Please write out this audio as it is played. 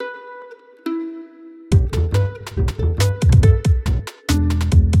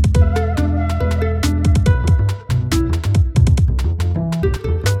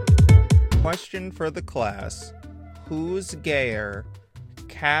question for the class. Who's gayer,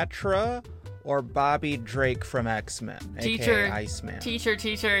 Catra or Bobby Drake from X-Men, Teacher, aka Iceman?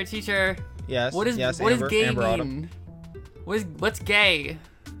 Teacher. Yes. What is gay Amber mean? Autumn. What's gay?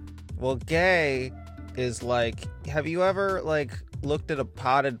 Well, gay is like, have you ever like looked at a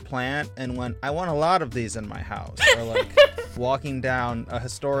potted plant and went, I want a lot of these in my house? Or like walking down a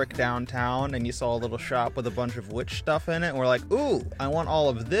historic downtown and you saw a little shop with a bunch of witch stuff in it and we're like, ooh, I want all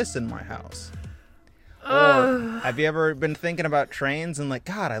of this in my house. Or have you ever been thinking about trains and like,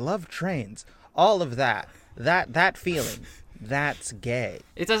 God, I love trains. All of that feeling, that's gay.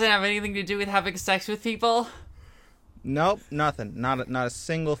 It doesn't have anything to do with having sex with people? Nope, nothing. Not a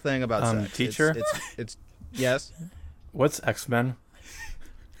single thing about sex. Teacher? It's yes. What's X-Men?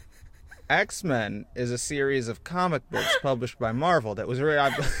 X-Men is a series of comic books published by Marvel that was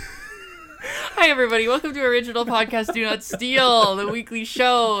really... Hi everybody, welcome to Original Podcast Do Not Steal, the weekly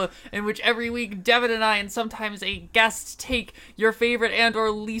show in which every week Devin and I and sometimes a guest take your favorite and or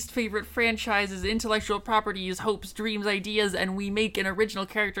least favorite franchises, intellectual properties, hopes, dreams, ideas, and we make an original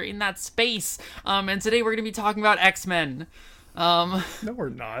character in that space. And today we're going to be talking about X-Men. No, we're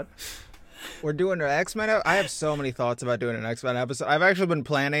not. We're doing an X-Men. I have so many thoughts about doing an X-Men episode. I've actually been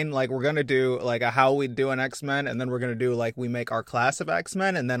planning, like, we're going to do, like, a how we do an X-Men, and then we're going to do, like, we make our class of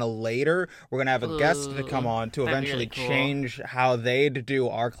X-Men, and then later we're going to have a guest to come on to eventually really cool. change how they'd do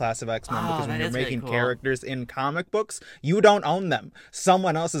our class of X-Men, because when you're making cool. characters in comic books, you don't own them.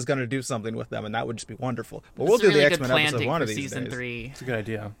 Someone else is going to do something with them, and that would just be wonderful. But we'll do really the X-Men episode one of these season days. 3. It's a good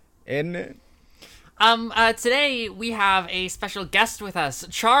idea. Isn't it? Today we have a special guest with us,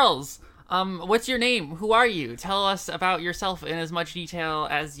 Charles. What's your name? Who are you? Tell us about yourself in as much detail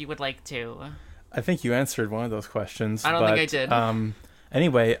as you would like to. I think you answered one of those questions. I don't think I did.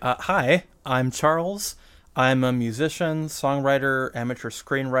 Anyway, hi, I'm Charles. I'm a musician, songwriter, amateur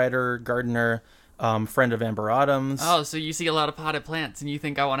screenwriter, gardener, friend of Amber Autumn's. Oh, so you see a lot of potted plants and you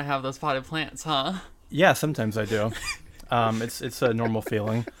think I want to have those potted plants, huh? Yeah, sometimes I do. It's a normal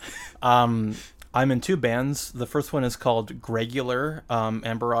feeling. I'm in 2 bands. The first one is called Gregular.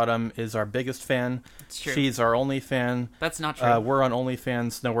 Amber Autumn is our biggest fan. It's true. She's our only fan. That's not true. We're on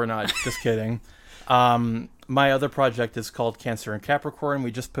OnlyFans. No, we're not. Just kidding. My other project is called Cancer and Capricorn.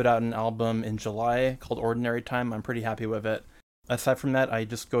 We just put out an album in July called Ordinary Time. I'm pretty happy with it. Aside from that, I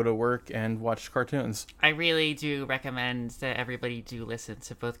just go to work and watch cartoons. I really do recommend that everybody do listen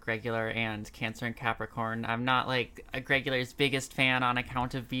to both Gregular and Cancer and Capricorn. I'm not like a Gregular's biggest fan on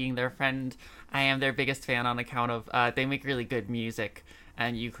account of being their friend. I am their biggest fan on account of they make really good music,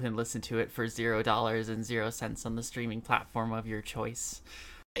 and you can listen to it for $0.00 on the streaming platform of your choice.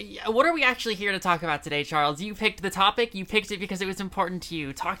 What are we actually here to talk about today, Charles? You picked the topic. You picked it because it was important to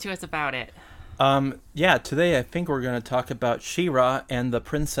you. Talk to us about it. Yeah, today I think we're going to talk about She-Ra and the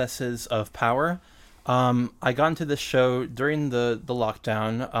Princesses of Power. I got into this show during the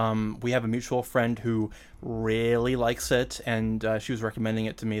lockdown. We have a mutual friend who really likes it, and she was recommending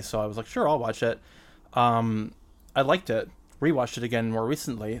it to me, so I was like, sure, I'll watch it. I liked it. Rewatched it again more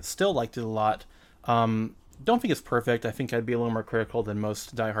recently. Still liked it a lot. Don't think it's perfect. I think I'd be a little more critical than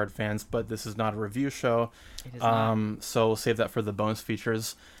most diehard fans, but this is not a review show. It is not. So we'll save that for the bonus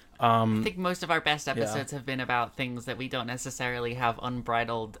features. I think most of our best episodes have been about things that we don't necessarily have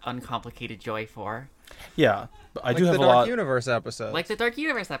unbridled, uncomplicated joy for. Yeah, but I do have the a lot. Dark Universe episodes. Like the Dark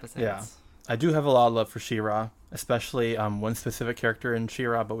Universe episodes. Yeah, I do have a lot of love for She-Ra, especially one specific character in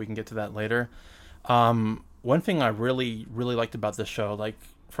She-Ra, but we can get to that later. One thing I really liked about this show, like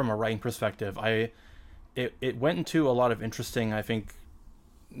from a writing perspective, it went into a lot of interesting, I think,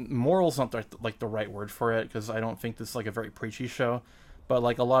 morals not like the right word for it, because I don't think this is like a very preachy show. But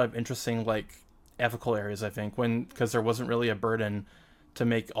like a lot of interesting like ethical areas, I think, because there wasn't really a burden to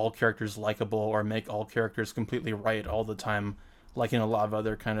make all characters likable or make all characters completely right all the time, like in a lot of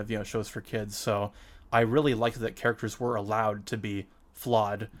other kind of shows for kids. So I really liked that characters were allowed to be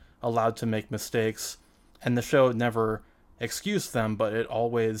flawed, allowed to make mistakes, and the show never excused them, but it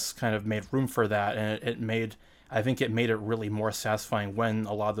always kind of made room for that, and I think it made it really more satisfying when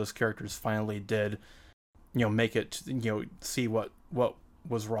a lot of those characters finally did, make it, see what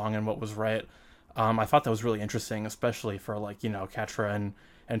was wrong and what was right. I thought that was really interesting, especially for like, Catra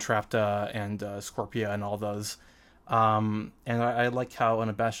and Trapta and Scorpia and all those. And I like how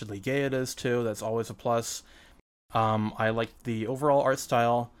unabashedly gay it is too. That's always a plus. I like the overall art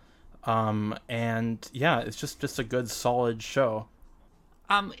style. And yeah, it's just a good, solid show.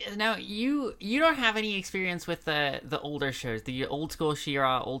 Now you don't have any experience with the older shows, the old school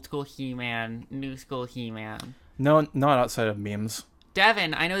She-Ra, old school He-Man, new school He-Man. No, not outside of memes.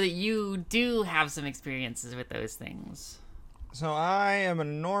 Devin, I know that you do have some experiences with those things. So I am an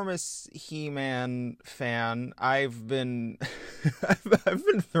enormous He-Man fan. I've been I've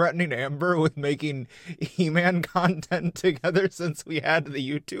been threatening Amber with making He-Man content together since we had the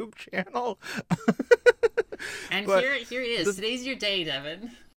YouTube channel. And But here it is. Today's your day,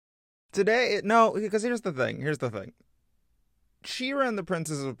 Devin. no, because here's the thing. She-Ra and the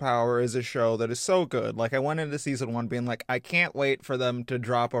Princess of Power is a show that is so good. Like, I went into season 1 being like, I can't wait for them to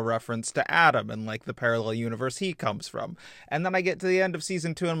drop a reference to Adam and, like, the parallel universe he comes from. And then I get to the end of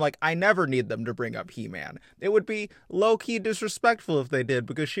season 2 and I'm like, I never need them to bring up He-Man. It would be low-key disrespectful if they did,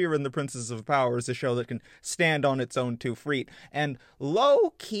 because She-Ra and the Princess of Power is a show that can stand on its own 2 feet. And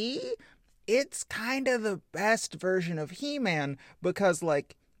low-key, it's kind of the best version of He-Man, because,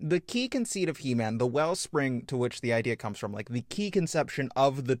 like, the key conceit of He-Man, the wellspring to which the idea comes from, like the key conception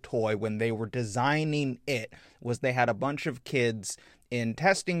of the toy when they were designing it, was they had a bunch of kids in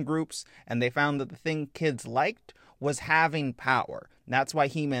testing groups, and they found that the thing kids liked was having power. And that's why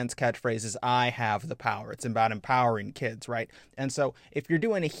He-Man's catchphrase is, I have the power. It's about empowering kids, right? And so if you're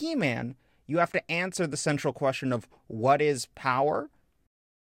doing a He-Man, you have to answer the central question of what is power?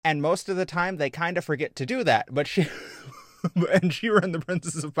 And most of the time, they kind of forget to do that. But and She-Ra and the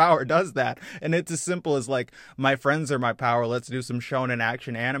Princess of Power does that. And it's as simple as, like, my friends are my power, let's do some shonen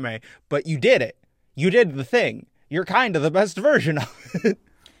action anime. But you did it. You did the thing. You're kind of the best version of it.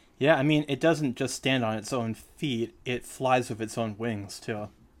 Yeah, I mean, it doesn't just stand on its own feet, it flies with its own wings, too.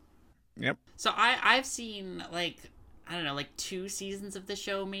 Yep. So I've seen, like, I don't know, like 2 seasons of the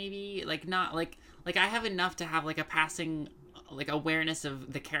show, maybe. Like, not, like I have enough to have, like, a passing, like, awareness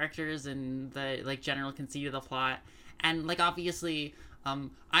of the characters and the, like, general conceit of the plot. And, like, obviously,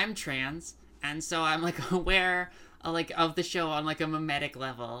 I'm trans, and so I'm, like, aware, like, of the show on, like, a mimetic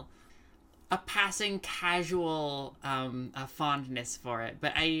level. A passing casual a fondness for it.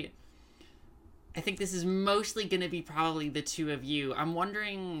 But I think this is mostly going to be probably the 2 of you. I'm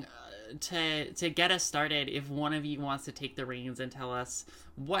wondering, to get us started, if one of you wants to take the reins and tell us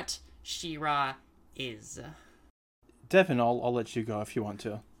what She-Ra is. Devin, I'll let you go if you want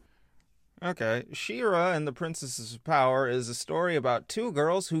to. Okay, She-Ra and the Princesses of Power is a story about 2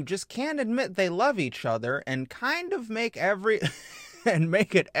 girls who just can't admit they love each other and kind of make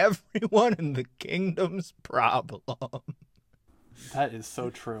make it everyone in the kingdom's problem. That is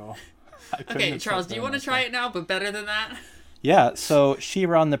so true. Okay, Charles, do you want to try it now, but better than that? Yeah, so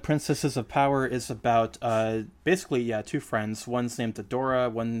She-Ra and the Princesses of Power is about, basically, 2 friends. One's named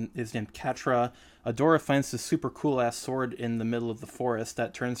Adora, one is named Catra. Adora finds this super cool-ass sword in the middle of the forest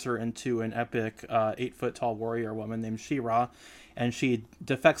that turns her into an epic 8-foot-tall warrior woman named She-Ra, and she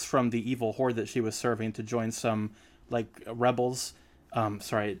defects from the evil horde that she was serving to join some, like, rebels.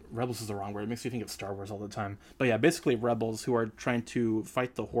 Sorry, rebels is the wrong word. It makes me think of Star Wars all the time. But yeah, basically rebels who are trying to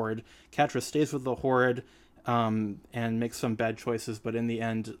fight the horde. Catra stays with the horde, and makes some bad choices, but in the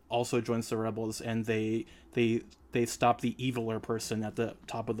end also joins the rebels, and they stop the eviler person at the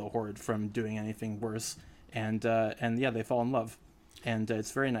top of the horde from doing anything worse, and yeah, they fall in love, and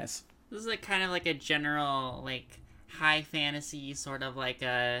it's very nice. This is like kind of like a general, like, high fantasy sort of like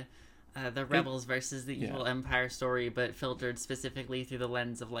the rebels versus the evil empire story, but filtered specifically through the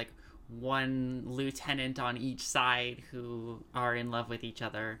lens of, like, one lieutenant on each side who are in love with each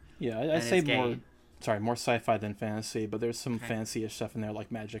other. Yeah, I say more sci-fi than fantasy, but there's some fancy-ish stuff in there,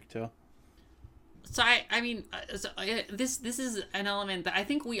 like magic too. So I mean, this is an element that I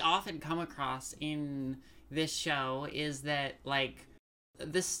think we often come across in this show, is that, like,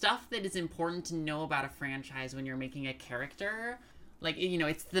 the stuff that is important to know about a franchise when you're making a character, like, you know,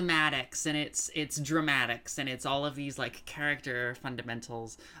 it's thematics and it's dramatics and it's all of these, like, character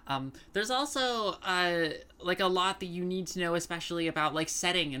fundamentals. There's also like a lot that you need to know, especially about, like,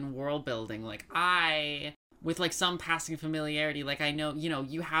 setting and world building. Like, with, like, some passing familiarity, like, I know, you know,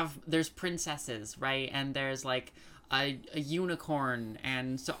 there's princesses, right? And there's, like, a unicorn,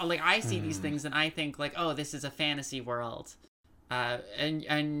 and so, like, I see these things and I think, like, oh, this is a fantasy world.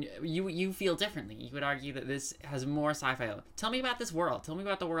 And you feel differently. You would argue that this has more sci-fi. Tell me about this world. Tell me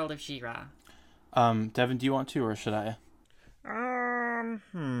about the world of She-Ra. Devin, do you want to, or should I?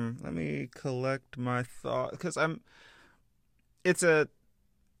 Let me collect my thought, because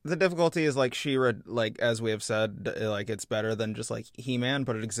the difficulty is, like, She-Ra, like, as we have said, like, it's better than just, like, He-Man,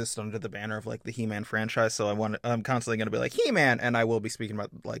 but it exists under the banner of, like, the He-Man franchise, so I'm constantly going to be like, He-Man, and I will be speaking about,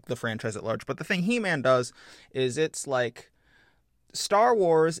 like, the franchise at large. But the thing He-Man does is, it's, like, Star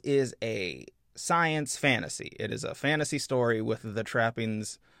Wars is a science fantasy. It is a fantasy story with the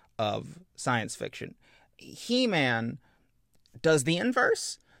trappings of science fiction. He-Man does the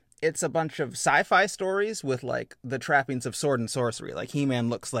inverse. it's a bunch of sci-fi stories with like the trappings of sword and sorcery. Like He-Man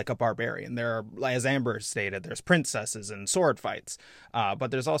looks like a barbarian. There are, as Amber stated, there's princesses and sword fights.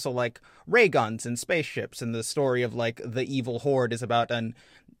 But there's also like ray guns and spaceships. And the story of like the evil horde is about an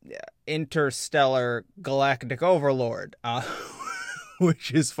interstellar galactic overlord,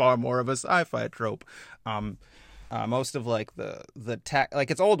 which is far more of a sci-fi trope. Most of like the tech, like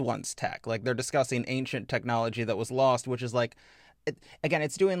it's old ones tech, like they're discussing ancient technology that was lost, which is like, again,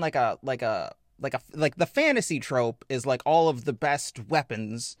 it's doing like the fantasy trope is like all of the best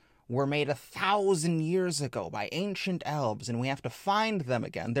weapons were made 1,000 years ago by ancient elves and we have to find them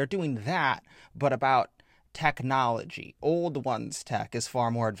again. They're doing that, but about technology. Old ones tech is far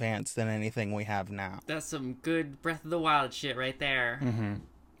more advanced than anything we have now. That's some good Breath of the Wild shit right there. Mm-hmm.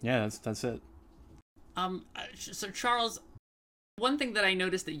 Yeah, that's it. So Charles, one thing that I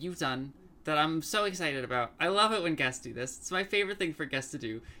noticed that you've done that I'm so excited about. I love it when guests do this. It's my favorite thing for guests to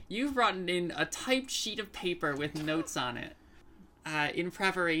do. You've brought in a typed sheet of paper with notes on it in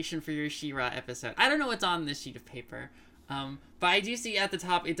preparation for your She-Ra episode. I don't know what's on this sheet of paper, but I do see at the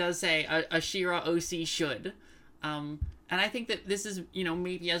top it does say a She-Ra OC should. And I think that this is,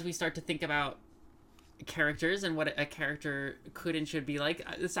 maybe as we start to think about characters and what a character could and should be like,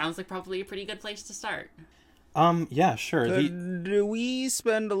 it sounds like probably a pretty good place to start. Yeah, sure. Do we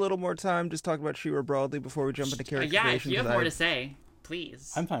spend a little more time just talking about She-Ra broadly before we jump into character Yeah, creation? if you have more to say,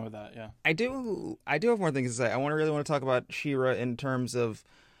 please. I'm fine with that, yeah. I do have more things to say. I really want to talk about She-Ra in terms of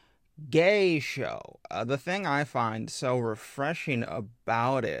gay show. The thing I find so refreshing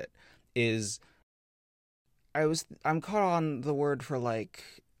about it is I'm caught on the word for like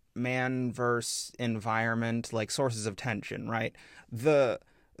man versus environment, like sources of tension, right?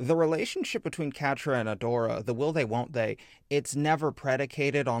 The relationship between Catra and Adora, the will they, won't they, it's never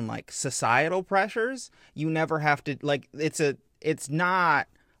predicated on like societal pressures. You never have to, like, it's not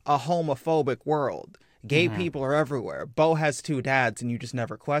a homophobic world. Gay people are everywhere. Bo has 2 dads and you just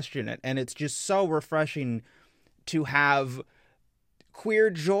never question it. And it's just so refreshing to have queer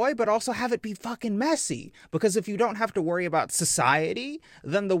joy, but also have it be fucking messy. Because if you don't have to worry about society,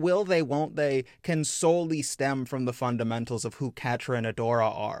 then the will they, won't they can solely stem from the fundamentals of who Catra and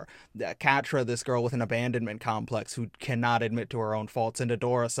Adora are. Catra, this girl with an abandonment complex who cannot admit to her own faults, and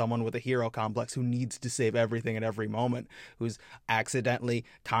Adora, someone with a hero complex who needs to save everything at every moment, who's accidentally,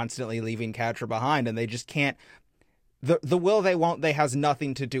 constantly leaving Catra behind, and they just can't. The will they, won't they has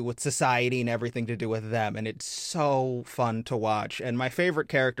nothing to do with society and everything to do with them, and it's so fun to watch. And my favorite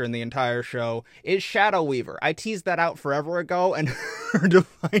character in the entire show is Shadow Weaver. I teased that out forever ago, and her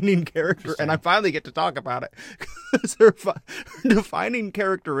defining character, and I finally get to talk about it, because her defining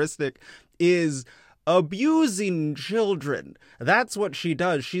characteristic is abusing children. That's what she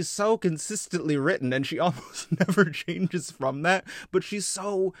does. She's so consistently written, and she almost never changes from that, but she's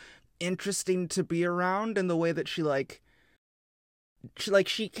so interesting to be around in the way that she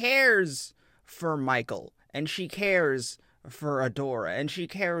cares for Michael and she cares for Adora and she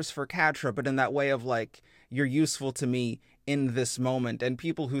cares for Catra, but in that way of like, you're useful to me in this moment. And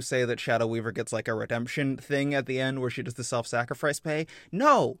people who say that Shadow Weaver gets like a redemption thing at the end where she does the self-sacrifice pay,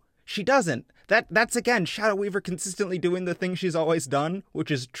 no, she doesn't. That's again Shadow Weaver consistently doing the thing she's always done,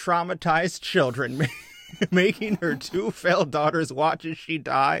 which is traumatize children. Making her 2 failed daughters watch as she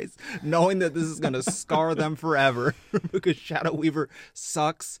dies, knowing that this is going to scar them forever, because Shadow Weaver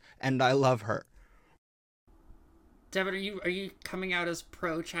sucks and I love her. Devin, are you coming out as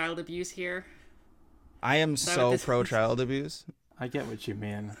pro-child abuse here? I am so pro-child abuse. I get what you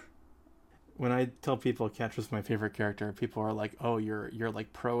mean. When I tell people Catra's my favorite character, people are like, oh, you're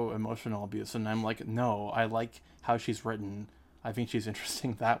like pro-emotional abuse. And I'm like, no, I like how she's written. I think she's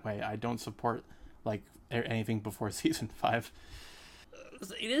interesting that way. I don't support like anything before season 5.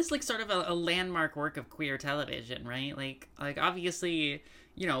 It is like sort of a landmark work of queer television, right? Like obviously,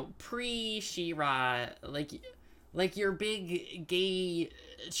 pre She-Ra, like your big gay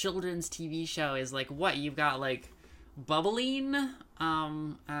children's TV show is like what you've got, like Bubbling,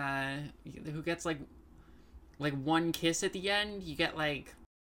 who gets like one kiss at the end. You get like.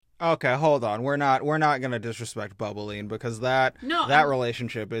 Okay, hold on. We're not gonna disrespect Bubbling, because that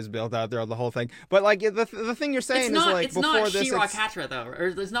relationship is built out there, the whole thing. But like the thing you're saying is like before this, She-Ra Catra though,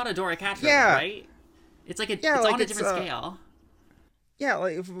 or there's not Adora Catra, right? It's like it's like on a different scale. Yeah,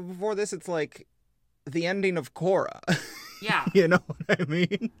 like before this, it's like the ending of Korra. Yeah, you know what I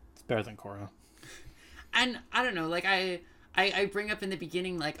mean. It's better than Korra. And I don't know, like I bring up in the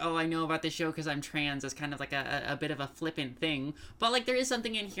beginning, like, oh, I know about this show because I'm trans, as kind of like a bit of a flippant thing. But, like, there is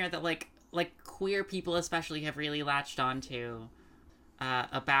something in here that, like queer people especially have really latched onto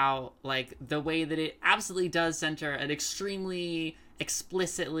about, like, the way that it absolutely does center an extremely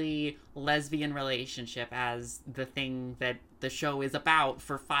explicitly lesbian relationship as the thing that the show is about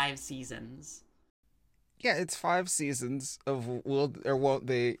for 5 seasons. Yeah, it's 5 seasons of will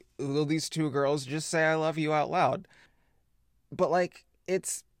these two girls just say I love you out loud? But like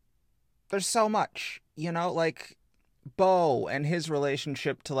there's so much, like Bo and his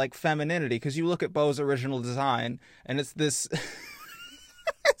relationship to like femininity, because you look at Bo's original design and it's this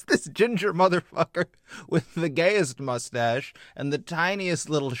it's this ginger motherfucker with the gayest mustache and the tiniest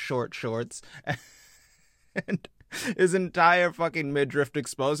little short shorts and his entire fucking midriff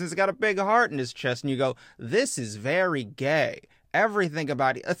exposed. He's got a big heart in his chest, and you go, this is very gay. Everything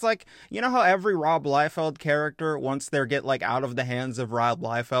about it. It's like, you know how every Rob Liefeld character, once they get like out of the hands of Rob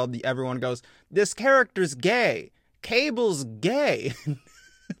Liefeld, everyone goes, this character's gay. Cable's gay.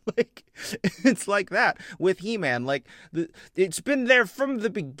 Like, it's like that with He-Man. Like, it's been there from the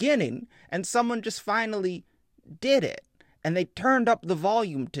beginning, and someone just finally did it. And they turned up the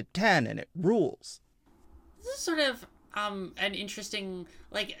volume to 10, and it rules. This is sort of an interesting,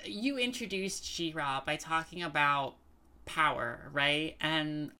 like, you introduced She-Ra by talking about power, right?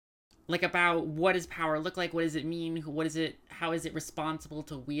 And like about what does power look like? What does it mean? How is it responsible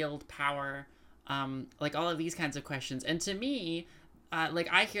to wield power? Like all of these kinds of questions. And to me, like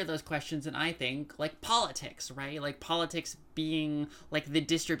I hear those questions and I think like politics, right? Like politics being like the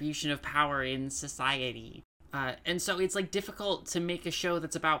distribution of power in society. And so it's like difficult to make a show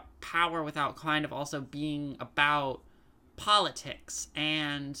that's about power without kind of also being about politics,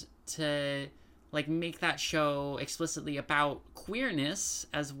 and to like make that show explicitly about queerness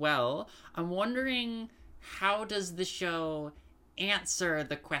as well. I'm wondering, how does the show answer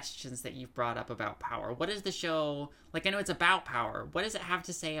the questions that you've brought up about power? What is the show, like, I know it's about power. What does it have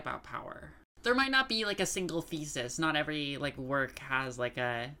to say about power? There might not be like a single thesis. Not every like work has like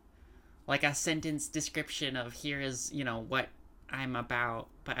a sentence description of here is, what I'm about.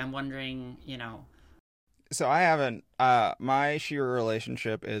 But I'm wondering, So I haven't, my She-Ra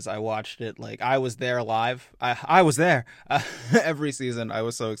relationship is I watched it, like, I was there live. I was there every season. I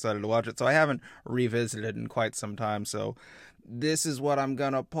was so excited to watch it. So I haven't revisited in quite some time. So this is what I'm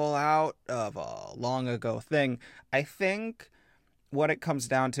going to pull out of a long ago thing. I think what it comes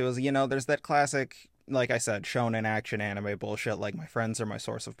down to is, there's that classic, like I said, shonen action anime bullshit, like my friends are my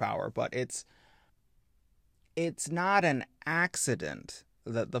source of power. But it's not an accident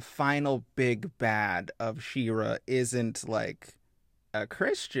that the final big bad of She-Ra isn't like a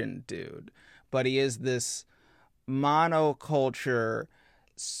Christian dude, but he is this monoculture,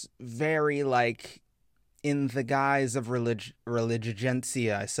 very like in the guise of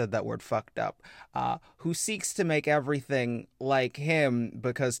religiogencia, I said that word fucked up, who seeks to make everything like him,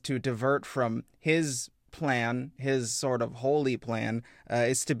 because to divert from his plan, his sort of holy plan,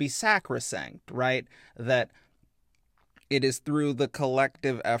 is to be sacrosanct, right? That it is through the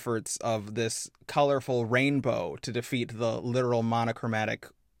collective efforts of this colorful rainbow to defeat the literal monochromatic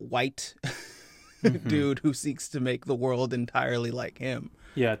white dude who seeks to make the world entirely like him.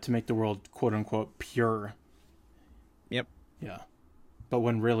 Yeah, to make the world quote-unquote pure. Yep. Yeah. But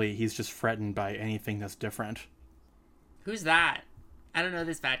when really he's just threatened by anything that's different. Who's that? I don't know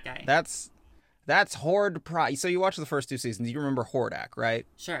this bad guy. That's Horde Prime. So you watched the first 2 seasons. You remember Hordak, right?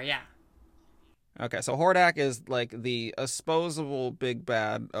 Sure, yeah. Okay, so Hordak is like the disposable big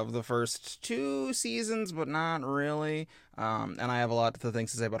bad of the first 2 seasons, but not really. And I have a lot of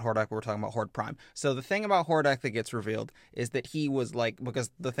things to say about Hordak, but we're talking about Horde Prime. So the thing about Hordak that gets revealed is that he was like,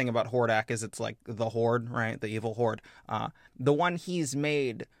 because the thing about Hordak is it's like the Horde, right? The evil Horde. The one he's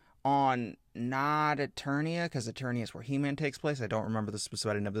made on not Eternia, because Eternia is where He-Man takes place. I don't remember the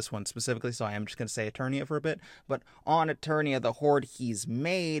specific of this one specifically, so I am just going to say Eternia for a bit. But on Eternia, the Horde he's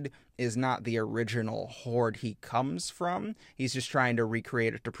made is not the original Horde he comes from. He's just trying to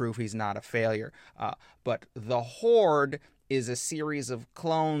recreate it to prove he's not a failure. But the Horde is a series of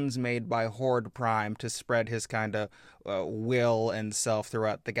clones made by Horde Prime to spread his kind of will and self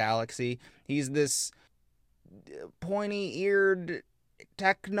throughout the galaxy. He's this pointy-eared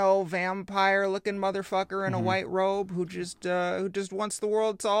techno vampire looking motherfucker in a white robe who just wants the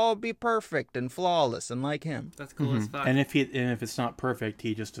world to all be perfect and flawless and like him. That's cool as fuck. And if it's not perfect,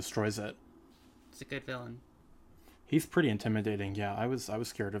 he just destroys it. It's a good villain. He's pretty intimidating. Yeah, I was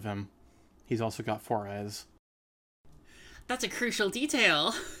scared of him. He's also got 4 eyes. That's a crucial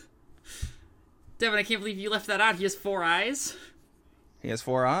detail. Devin, I can't believe you left that out. He has 4 eyes. He has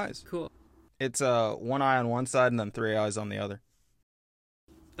 4 eyes. Cool. It's 1 eye on one side and then 3 eyes on the other.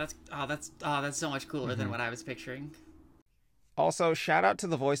 That's so much cooler than what I was picturing. Also, shout out to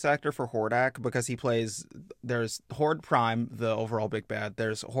the voice actor for Hordak, because he plays, there's Horde Prime, the overall big bad,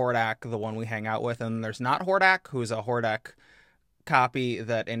 there's Hordak, the one we hang out with, and there's not Hordak, who's a Hordak copy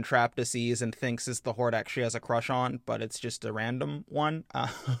that Entrapta sees and thinks is the Hordak she has a crush on, but it's just a random one.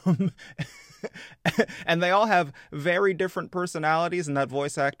 And they all have very different personalities, and that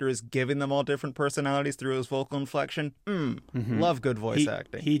voice actor is giving them all different personalities through his vocal inflection. Love good voice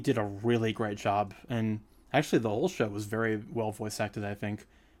acting. He did a really great job, and actually the whole show was very well voice acted, I think,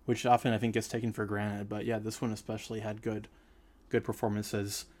 which often I think gets taken for granted. But yeah, this one especially had good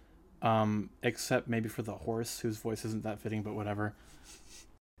performances, except maybe for the horse, whose voice isn't that fitting, but whatever.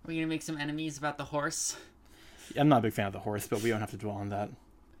 We're gonna make some enemies about the horse. I'm not a big fan of the horse, but we don't have to dwell on that.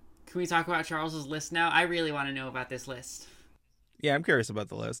 Can we talk about Charles's list now? I really want to know about this list. Yeah, I'm curious about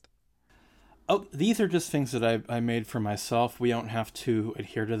the list. Oh, these are just things that I made for myself. We don't have to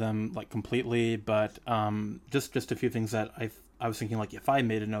adhere to them like completely, but just a few things that I was thinking, like, if I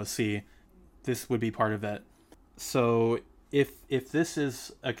made an OC, this would be part of it. So if this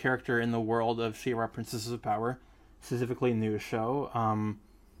is a character in the world of She-Ra Princesses of Power, specifically in the new show,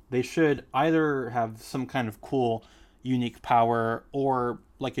 they should either have some kind of cool, unique power or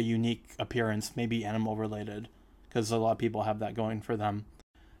like a unique appearance, maybe animal related, because a lot of people have that going for them.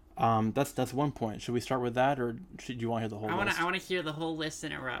 That's one point. Should we start with that, or do you want to hear the whole list? I want to hear the whole list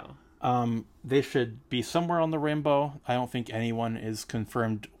in a row. They should be somewhere on the rainbow. I don't think anyone is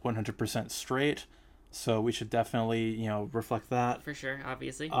confirmed 100% straight, so we should definitely, reflect that. For sure,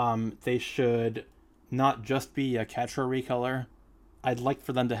 obviously. They should not just be a Catra recolor. I'd like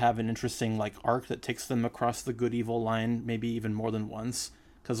for them to have an interesting arc that takes them across the good-evil line, maybe even more than once,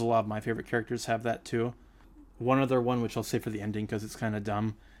 because a lot of my favorite characters have that too. One other one, which I'll save for the ending because it's kind of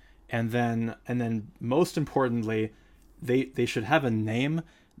dumb. And then most importantly, they should have a name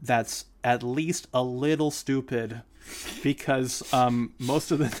that's at least a little stupid, because most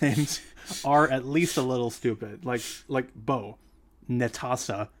of the names are at least a little stupid. Like Bo,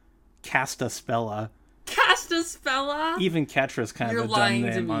 Natasa, Castaspella. Castaspella? Even Catra's kind You're of a dumb name,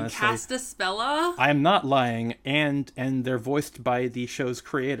 lying to me. honestly. Castaspella? I am not lying, and they're voiced by the show's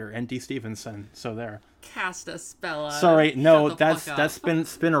creator, N.D. Stevenson. So there. Castaspella. Sorry, no, Shut the that's fuck up.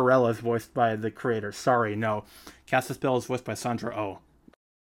 Spinnerella is voiced by the creator. Sorry, no. Castaspella is voiced by Sandra Oh.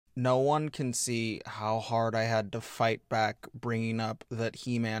 No one can see how hard I had to fight back bringing up that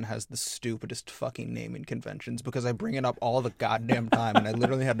He-Man has the stupidest fucking naming conventions, because I bring it up all the goddamn time, and I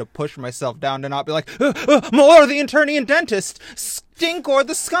literally had to push myself down to not be like, more the Eternian Dentist, Stinkor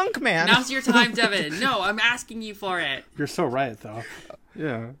the Skunk Man. Now's your time, Devin. No, I'm asking you for it. You're so right, though.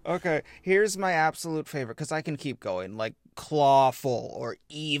 Yeah. Okay, here's my absolute favorite, because I can keep going, like Clawful or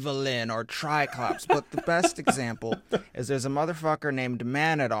Evelyn or Triclops, but the best example is there's a motherfucker named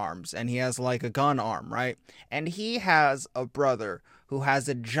Man-at-Arms, and he has like a gun arm, right? And he has a brother who has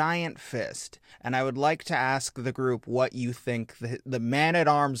a giant fist, and I would like to ask the group what you think the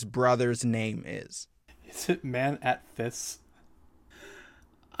Man-at-Arms brother's name is. Is it Man at Fists?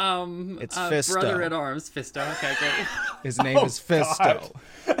 It's Fisto. Brother at Arms, Fisto. Okay, great. His name is Fisto.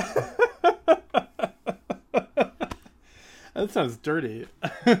 That sounds dirty.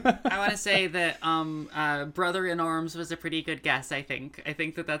 I want to say that Brother in Arms was a pretty good guess, I think. I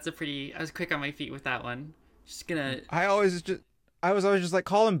think that's a pretty... I was quick on my feet with that one. Just gonna... I was always just like,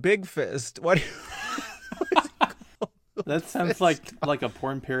 call him Big Fist. What do you... That sounds like a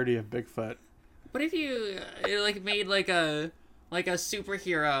porn parody of Bigfoot. What if you made like a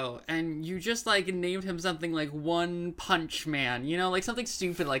superhero and you just named him something like One Punch Man, something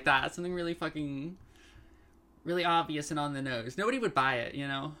stupid like that, something really fucking really obvious and on the nose. Nobody would buy it,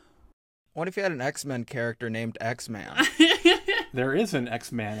 What if you had an X-Men character named X-Man? There is an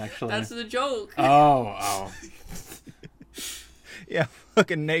X-Man, actually. That's the joke. Oh. Yeah,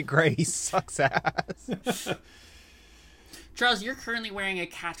 fucking Nate Gray, he sucks ass. Charles, you're currently wearing a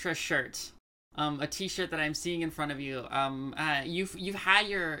Catra shirt. A t-shirt that I'm seeing in front of you. You've had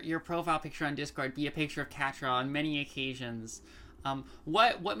your profile picture on Discord be a picture of Catra on many occasions.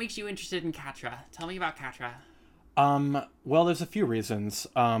 What makes you interested in Catra? Tell me about Catra. Well, there's a few reasons.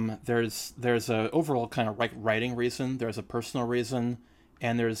 There's a overall kind of writing reason, there's a personal reason,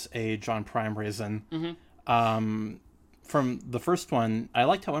 and there's a John Prime reason. Mm-hmm. From the first one, I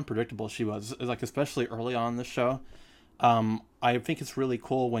liked how unpredictable she was, especially early on in the show. I think it's really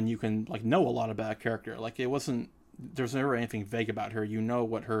cool when you can know a lot about a character. There's never anything vague about her. You know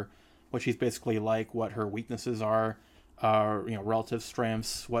what she's basically like, what her weaknesses are, relative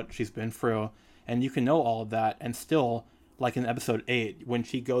strengths, what she's been through, and you can know all of that. And still, like in episode 8, when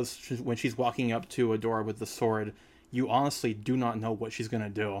she's walking up to a door with the sword, you honestly do not know what she's gonna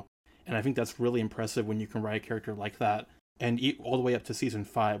do. And I think that's really impressive when you can write a character like that. And all the way up to season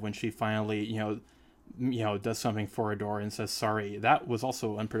 5, when she finally, does something for Adora and says sorry. That was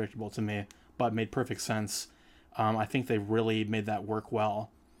also unpredictable to me, but made perfect sense. I think they really made that work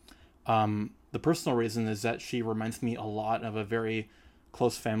well. The personal reason is that she reminds me a lot of a very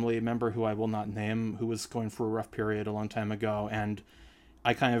close family member who I will not name, who was going through a rough period a long time ago, and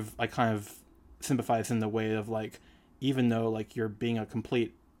I kind of sympathize in the way of like, even though like you're being a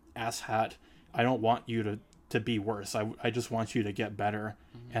complete asshat, I don't want you to be worse. I just want you to get better.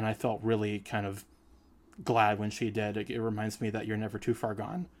 Mm-hmm. And I felt really kind of glad when she did. It reminds me that you're never too far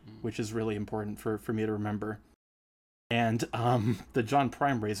gone, which is really important for me to remember. And the John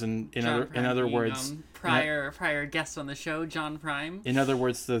Prime reason, in other words, prior guest on the show, John Prime. In other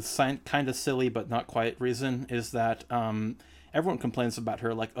words, the kind of silly but not quite reason is that everyone complains about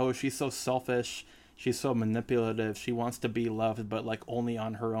her, like, oh, she's so selfish, she's so manipulative, she wants to be loved, but like only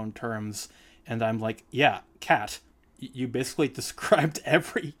on her own terms. And I'm like, yeah, cat. You basically described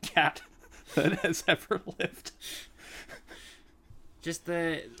every cat that has ever lived. Just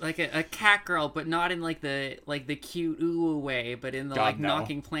a cat girl, but not in like the cute ooh way, but in the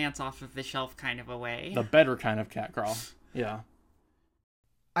knocking plants off of the shelf kind of a way. The better kind of cat girl. Yeah.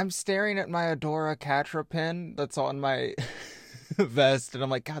 I'm staring at my Adora Catra pin that's on my vest, and I'm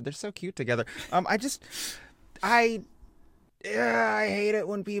like, God, they're so cute together. I hate it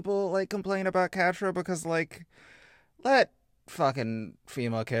when people like complain about Catra because like, let fucking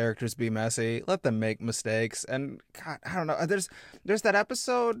female characters be messy, let them make mistakes. And God, I don't know, there's that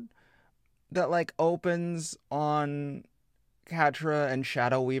episode that like opens on Catra and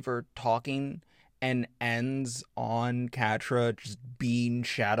Shadow Weaver talking and ends on Catra just being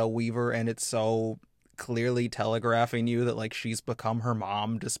Shadow Weaver, and it's so clearly telegraphing you that like she's become her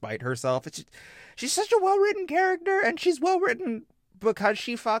mom despite herself. She's such a well-written character, and she's well-written because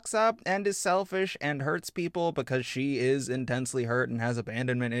she fucks up and is selfish and hurts people because she is intensely hurt and has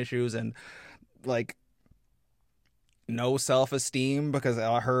abandonment issues and like no self-esteem because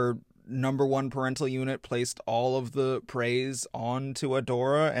her number one parental unit placed all of the praise onto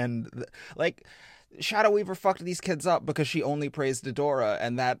Adora, and like Shadow Weaver fucked these kids up because she only praised Adora,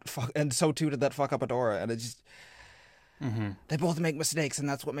 and so too did that fuck up Adora, and it just they both make mistakes, and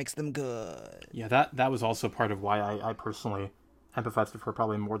that's what makes them good. Yeah, that was also part of why I personally empathized with her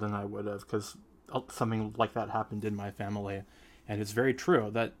probably more than I would have, because something like that happened in my family, and it's very true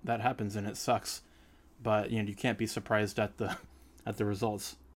that happens, and it sucks, but you can't be surprised at the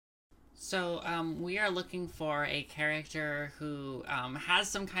results. So we are looking for a character who has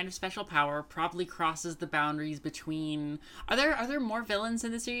some kind of special power, probably crosses the boundaries between... Are there more villains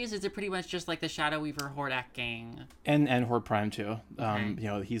in the series? Is it pretty much just like the Shadow Weaver Hordak gang? And Horde Prime too.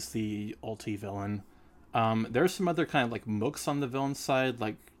 Okay. He's the ulti villain. There's some other kind of like mooks on the villain side,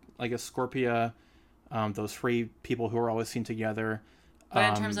 like a Scorpia, those three people who are always seen together. But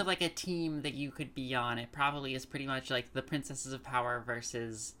in terms of like a team that you could be on, it probably is pretty much like the Princesses of Power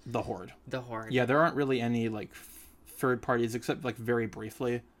versus the Horde. Yeah, there aren't really any like third parties except like very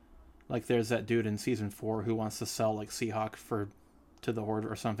briefly. Like there's that dude in season 4 who wants to sell like Seahawk to the Horde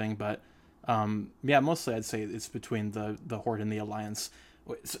or something. But mostly I'd say it's between the Horde and the Alliance.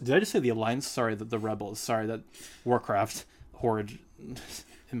 Wait, did I just say the Alliance? Sorry, the Rebels. Sorry, that Warcraft Horde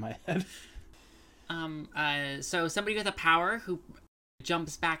in my head. So somebody with a power who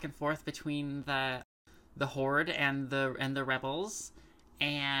jumps back and forth between the Horde and the Rebels,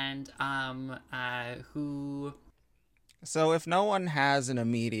 and who... So if no one has an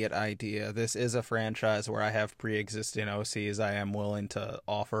immediate idea, this is a franchise where I have pre-existing OCs I am willing to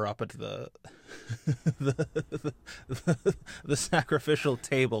offer up at the sacrificial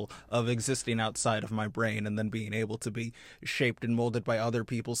table of existing outside of my brain and then being able to be shaped and molded by other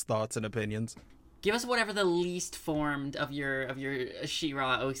people's thoughts and opinions. Give us whatever the least formed of your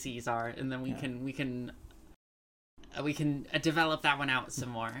She-Ra OCs are, and then we can develop that one out some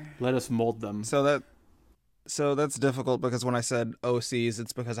more. Let us mold them. So that's difficult because when I said OCs,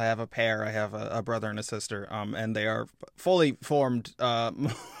 it's because I have a pair. I have a brother and a sister, and they are fully formed,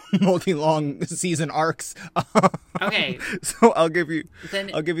 multi-long season arcs. Okay. So I'll give you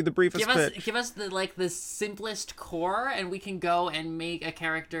the briefest pitch. Give us the simplest core, and we can go and make a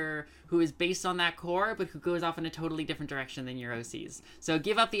character who is based on that core, but who goes off in a totally different direction than your OCs. So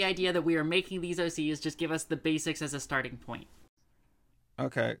give up the idea that we are making these OCs. Just give us the basics as a starting point.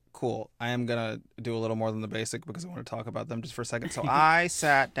 Okay, cool. I am going to do a little more than the basic because I want to talk about them just for a second. So I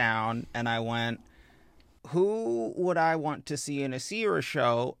sat down and I went, who would I want to see in a She-Ra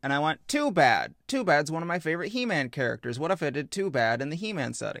show? And I went, Too Bad. Too Bad's one of my favorite He-Man characters. What if I did Too Bad in the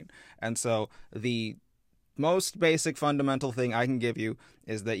He-Man setting? And so the most basic fundamental thing I can give you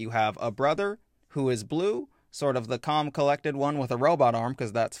is that you have a brother who is blue, sort of the calm, collected one with a robot arm,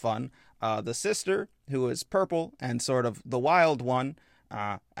 because that's fun. The sister who is purple and sort of the wild one.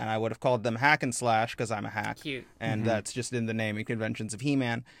 and I would have called them Hack and Slash because I'm a hack. Cute. And that's just in the naming conventions of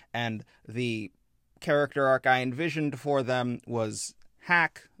He-Man. And the character arc I envisioned for them was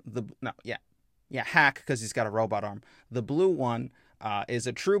Hack, Hack, because he's got a robot arm. The blue one is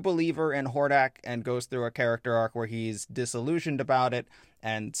a true believer in Hordak and goes through a character arc where he's disillusioned about it.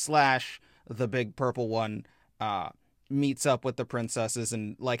 And Slash, the big purple one, meets up with the princesses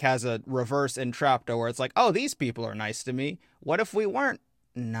and like has a reverse entrapto where it's like, oh, these people are nice to me. What if we weren't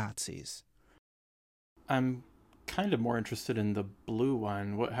Nazis? I'm kind of more interested in the blue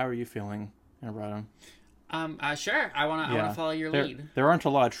one. How are you feeling about him? Sure. I wanna follow your lead. There aren't a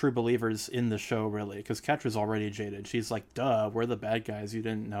lot of true believers in the show, really, because Catra's already jaded. She's like, duh, we're the bad guys, you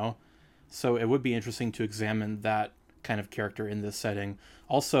didn't know. So it would be interesting to examine that kind of character in this setting.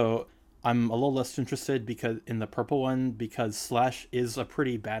 Also, I'm a little less interested because in the purple one, because Slash is a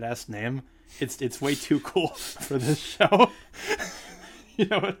pretty badass name. It's way too cool for this show. You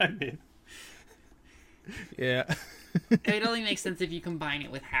know what I mean? Yeah. It only makes sense if you combine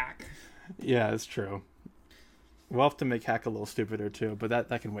it with Hack. Yeah, it's true. We'll have to make Hack a little stupider too, but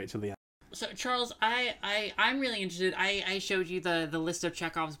that can wait till the end. So Charles, I'm really interested. I showed you the list of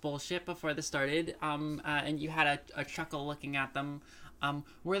Chekhov's bullshit before this started, and you had a chuckle looking at them.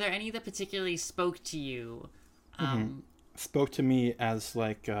 Were there any that particularly spoke to you? Spoke to me as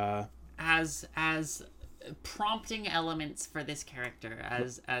like as prompting elements for this character,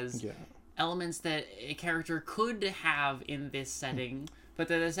 as elements that a character could have in this setting, but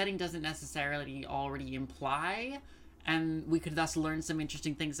that the setting doesn't necessarily already imply, and we could thus learn some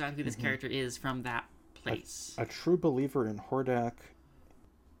interesting things about who this character is from that place. A true believer in Hordak.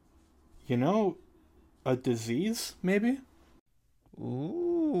 You know, a disease, maybe?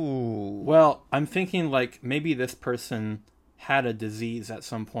 Ooh. Well, I'm thinking like maybe this person had a disease at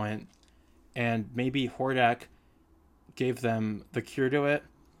some point, and maybe Hordak gave them the cure to it,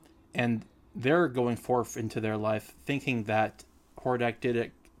 and they're going forth into their life thinking that Hordak did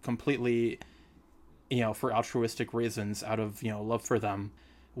it completely, for altruistic reasons out of, love for them,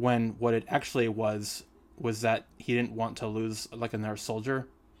 when what it actually was that he didn't want to lose like another soldier.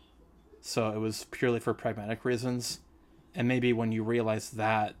 So it was purely for pragmatic reasons. And maybe when you realize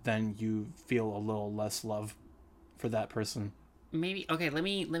that, then you feel a little less love for that person. Maybe. Okay, let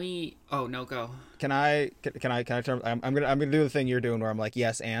me oh no, go. Can I turn? I'm gonna do the thing you're doing where I'm like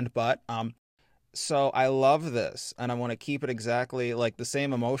yes and but so I love this and I want to keep it exactly like the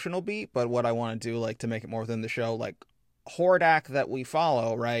same emotional beat, but what I want to do like to make it more within the show, like Hordak that we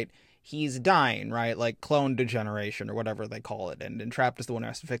follow, right? He's dying, right? Like clone degeneration or whatever they call it, and Entrapped is the one who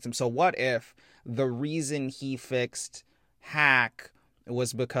has to fix him. So what if the reason he fixed Hack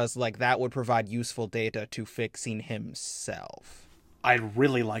was because like that would provide useful data to fixing himself? I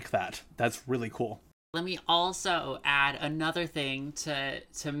really like that. That's really cool. Let me also add another thing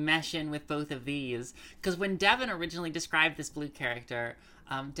to mesh in with both of these, because when Devin originally described this blue character,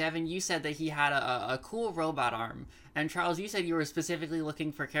 Devin, you said that he had a cool robot arm, and Charles, you said you were specifically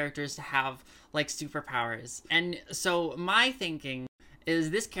looking for characters to have like superpowers. And so my thinking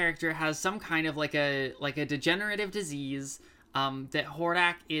is this character has some kind of like a degenerative disease that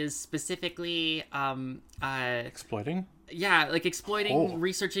Hordak is specifically exploiting. Yeah, like exploiting,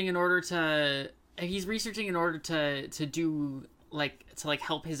 researching in order to. He's researching in order to do to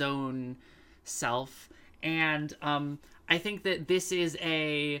help his own self, and I think that this is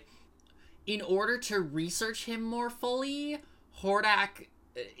in order to research him more fully, Hordak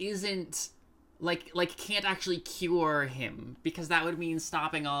isn't can't actually cure him, because that would mean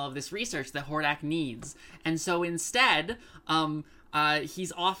stopping all of this research that Hordak needs, and so instead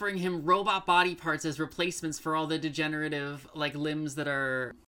he's offering him robot body parts as replacements for all the degenerative limbs that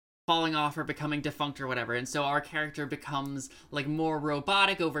are falling off or becoming defunct or whatever. And so our character becomes more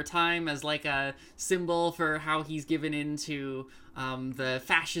robotic over time as a symbol for how he's given into the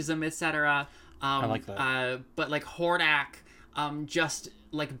fascism, etc. I like that. But Hordak just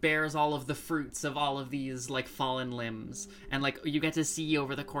bears all of the fruits of all of these fallen limbs, and you get to see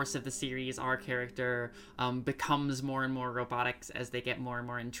over the course of the series our character becomes more and more robotic as they get more and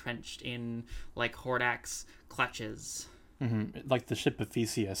more entrenched in Hordak's clutches. Mm-hmm. Like the ship of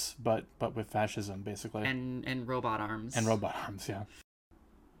Theseus, but with fascism, basically. And robot arms. And robot arms, yeah.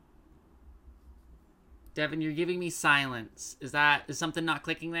 Devin, you're giving me silence. Is something not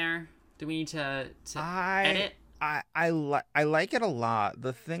clicking there? Do we need to edit? I like it a lot.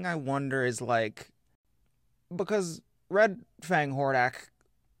 The thing I wonder is because Red Fang Hordak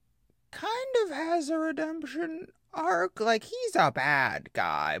kind of has a redemption arc. He's a bad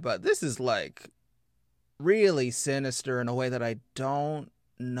guy, but this is really sinister in a way that I don't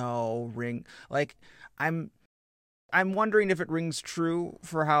know I'm wondering if it rings true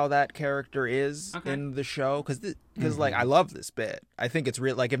for how that character is in the show, because like I love this bit. I think it's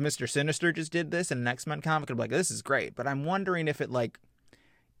real. Like if Mr. Sinister just did this in an X-Men comic, I'd be like, this is great. But I'm wondering if it like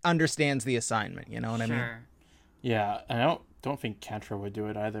understands the assignment. You know what I mean? Yeah, and I don't think Catra would do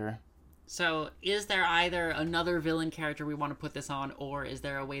it either. So is there either another villain character we want to put this on, or is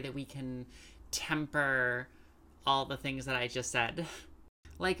there a way that we can temper all the things that I just said?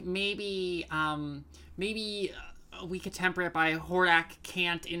 Like maybe we could temper it by Hordak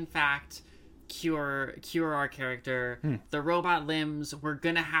can't in fact cure our character. The robot limbs were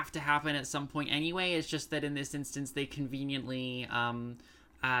gonna have to happen at some point anyway. It's just that in this instance they conveniently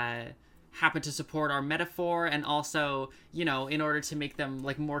happen to support our metaphor, and also, you know, in order to make them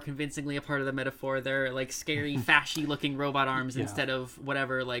like more convincingly a part of the metaphor, they're like scary fashy looking robot arms instead of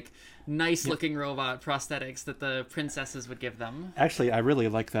whatever like nice looking robot prosthetics that the princesses would give them. Actually, I really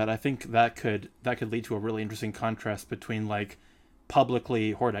like that. I think that could lead to a really interesting contrast between like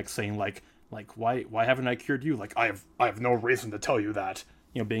publicly Hordak saying like why haven't I cured you? Like I have no reason to tell you that,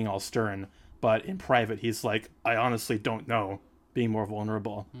 you know, being all stern, but in private he's like, I honestly don't know, being more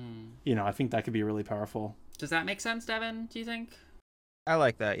vulnerable. You know, I think that could be really powerful. Does that make sense, Devin, do you think? I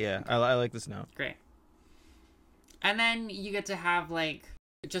like that, yeah. I like this note. Great. And then you get to have, like,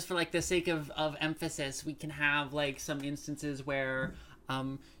 just for, like, the sake of emphasis, we can have, like, some instances where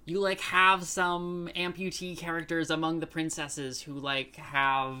you, like, have some amputee characters among the princesses who, like,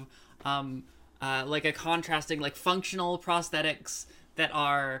 have, like, a contrasting, like, functional prosthetics that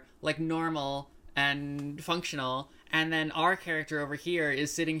are, like, normal and functional, and then our character over here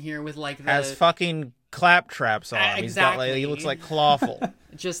is sitting here with like the has fucking claptraps on. Exactly. He's got like, he looks like Clawful.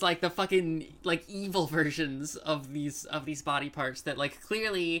 Just like the fucking like evil versions of these body parts that like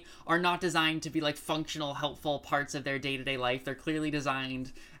clearly are not designed to be like functional, helpful parts of their day-to-day life. They're clearly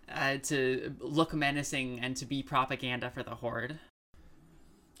designed to look menacing and to be propaganda for the Horde.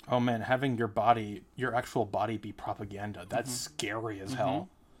 Oh man, having your actual body be propaganda, that's scary as hell.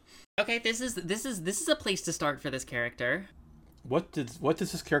 Okay, this is a place to start for this character. What does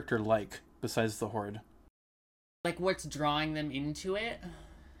this character like besides the Horde? Like what's drawing them into it?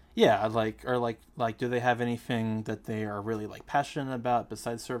 Yeah, like do they have anything that they are really like passionate about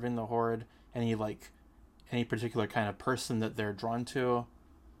besides serving the Horde? Any particular kind of person that they're drawn to?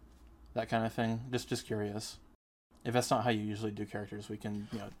 That kind of thing. Just curious. If that's not how you usually do characters, we can,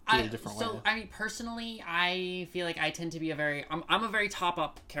 you know, do it a different way. So, I mean, personally, I feel like I tend to be I'm a very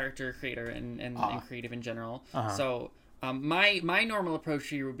top-up character creator and creative in general. So, my normal approach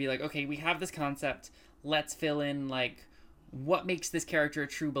here would be like, okay, we have this concept, let's fill in, like, what makes this character a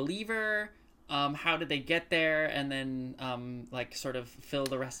true believer, how did they get there, and then, like, sort of fill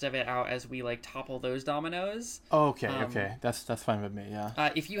the rest of it out as we, like, topple those dominoes. Oh, okay. That's fine with me,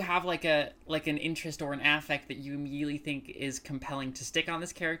 yeah. If you have, like, an interest or an affect that you immediately think is compelling to stick on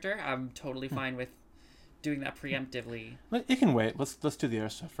this character, I'm totally fine with doing that preemptively. It can wait. Let's do the other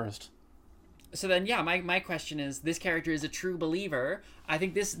stuff first. So then, yeah, my question is, this character is a true believer. I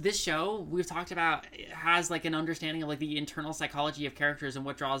think this show, we've talked about, has, like, an understanding of, like, the internal psychology of characters and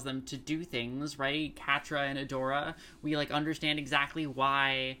what draws them to do things, right? Catra and Adora, we, like, understand exactly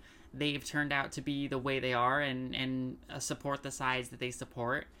why they've turned out to be the way they are and support the sides that they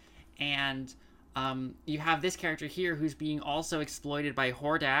support. And you have this character here who's being also exploited by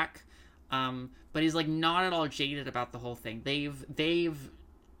Hordak, but he's, like, not at all jaded about the whole thing. They've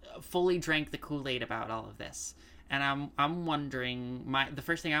fully drank the Kool-Aid about all of this, and I'm wondering, the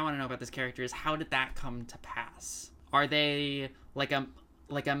first thing I want to know about this character is, how did that come to pass? Are they like a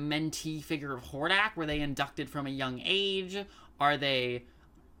mentee figure of Hordak? Were they inducted from a young age? Are they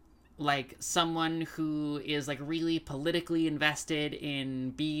like someone who is like really politically invested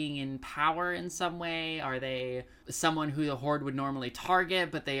in being in power in some way? Are they someone who the Horde would normally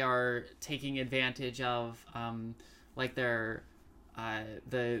target, but they are taking advantage of like their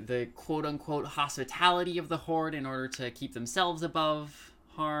the quote-unquote hospitality of the Horde in order to keep themselves above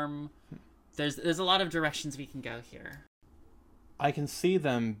harm? There's a lot of directions we can go here. I can see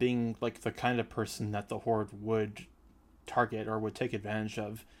them being like the kind of person that the Horde would target or would take advantage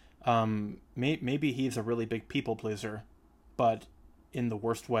of. Maybe he's a really big people pleaser, but in the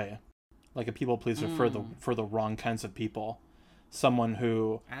worst way, like a people pleaser for the wrong kinds of people. Someone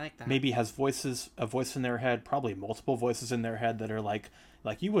who maybe has a voice in their head, probably multiple voices in their head that are like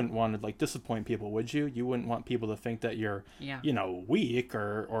you wouldn't want to like disappoint people, would you? You wouldn't want people to think that you're, you know, weak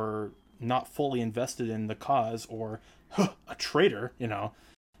or not fully invested in the cause or a traitor, you know.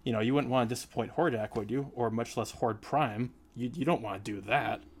 You wouldn't want to disappoint Hordak, would you? Or much less Horde Prime. You don't want to do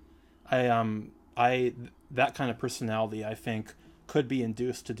that. That kind of personality, I think, could be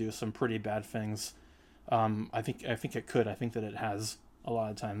induced to do some pretty bad things. I think it could. I think that it has a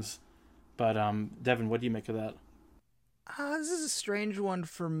lot of times. But Devin, what do you make of that? This is a strange one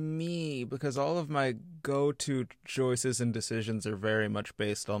for me because all of my go-to choices and decisions are very much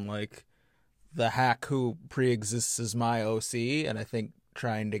based on like the hack who pre-exists as my OC, and I think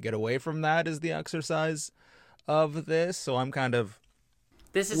trying to get away from that is the exercise of this. So I'm kind of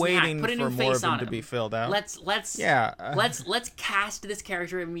This is waiting Put a new for more face of him on to him. be filled out. Let's let's cast this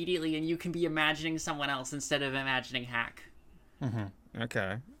character immediately, and you can be imagining someone else instead of imagining Hack. Mm-hmm.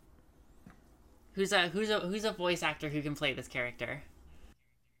 Okay. Who's a voice actor who can play this character?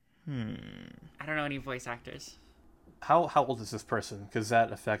 I don't know any voice actors. How old is this person? Because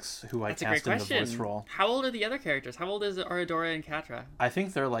that affects who That's I a great cast in the question. voice role. How old are the other characters? How old is Aradora and Katra? I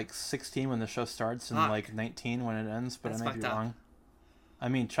think they're like 16 when the show starts and like 19 when it ends, but That's I may be fucked up. wrong. I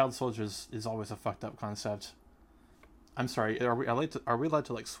mean, child soldiers is always a fucked up concept. I'm sorry. Are we allowed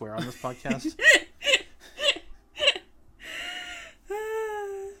to like swear on this podcast?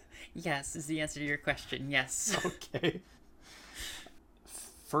 Yes, is the answer to your question. Yes. Okay.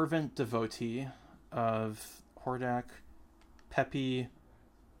 Fervent devotee of Hordak, Peppy.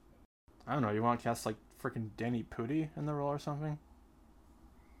 I don't know. You want to cast like freaking Danny Pudi in the role or something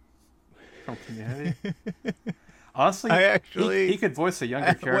from Community? Honestly, he could voice a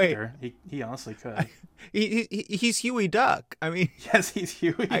younger character. He honestly could. He's Huey Duck. I mean, yes, he's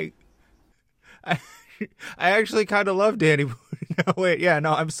Huey. I actually kind of love Danny Pudi. No, wait, yeah,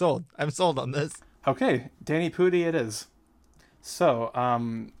 no, I'm sold. I'm sold on this. Okay, Danny Pudi it is. So,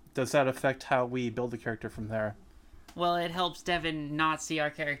 does that affect how we build the character from there? Well, it helps Devin not see our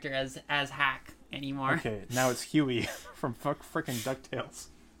character as Hack anymore. Okay, now it's Huey from frickin' DuckTales,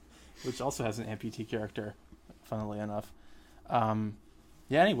 which also has an amputee character, funnily enough.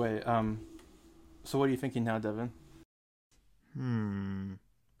 Yeah, anyway, so what are you thinking now, Devin?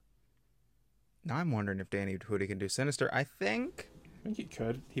 Now I'm wondering if Danny Pudi can do Sinister. I think he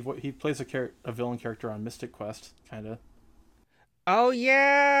could. He plays a villain character on Mystic Quest, kind of. Oh,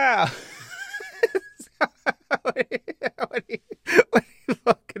 yeah! when he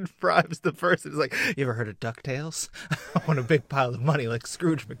fucking bribes the person, he's like, you ever heard of DuckTales? I want a big pile of money like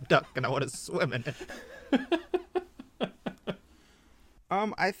Scrooge McDuck, and I want to swim in it.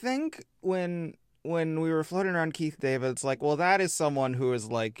 I think when we were floating around Keith David, it's like, well, that is someone who is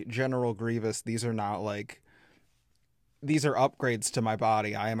like General Grievous. These are not like... These are upgrades to my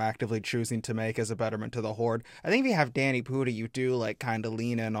body I am actively choosing to make as a betterment to the Horde. I think if you have Danny Pudi, you do like kind of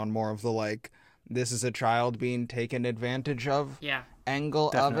lean in on more of the like, this is a child being taken advantage of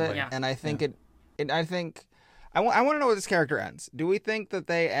angle Definitely. of it. Yeah. And I think I want to know where this character ends. Do we think that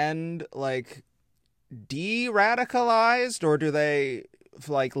they end like de-radicalized, or do they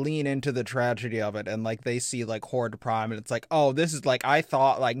like lean into the tragedy of it and like they see like Horde Prime and it's like, oh, this is like, I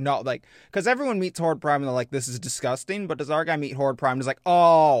thought like, no, like, because everyone meets Horde Prime and they're like, this is disgusting, but does our guy meet Horde Prime and is like,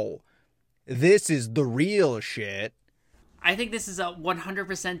 oh, this is the real shit? I think this is a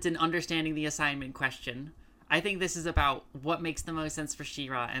 100% an understanding the assignment question. I think this is about what makes the most sense for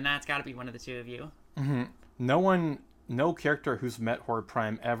She-Ra, and that's got to be one of the two of you. Mm-hmm. No character who's met Horde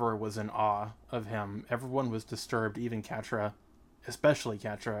Prime ever was in awe of him. Everyone was disturbed, even Katra. Especially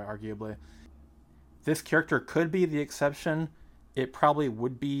Katra, arguably. This character could be the exception. It probably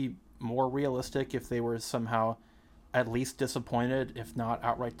would be more realistic if they were somehow at least disappointed, if not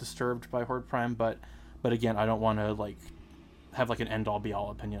outright disturbed by Horde Prime. But again, I don't want to like have like an end-all be-all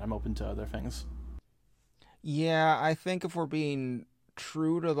opinion. I'm open to other things. Yeah, I think if we're being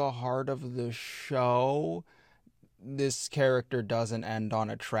true to the heart of the show, this character doesn't end on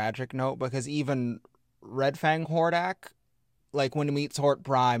a tragic note, because even Red Fang Hordak, like when he meets Horde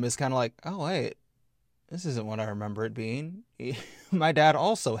Prime, is kind of like, oh wait, this isn't what I remember it being. My dad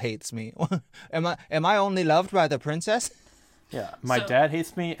also hates me. Am I only loved by the princess? Yeah, my dad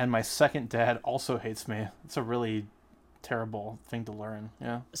hates me, and my second dad also hates me. It's a really terrible thing to learn.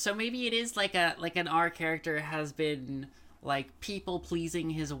 Yeah. So maybe it is like an R character has been like people pleasing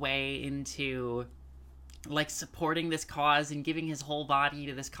his way into like supporting this cause and giving his whole body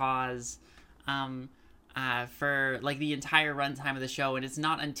to this cause. For like the entire runtime of the show, and it's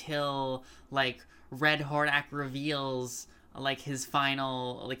not until like Red Hordak reveals like his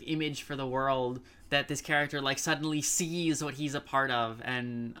final like image for the world that this character like suddenly sees what he's a part of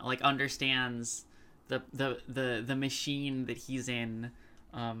and like understands the machine that he's in,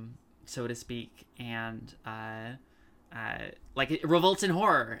 so to speak, and like it revolts in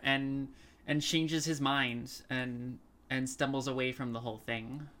horror and changes his mind and stumbles away from the whole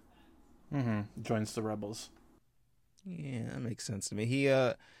thing. Mm-hmm. Joins the rebels. Yeah, that makes sense to me.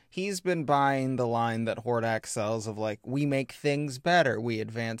 He's been buying the line that Hordak sells of like, we make things better, we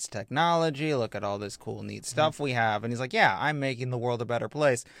advance technology, look at all this cool neat stuff we have, and he's like, yeah, I'm making the world a better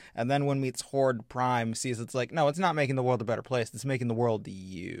place. And then when meets Horde Prime, sees it's like, no, it's not making the world a better place, it's making the world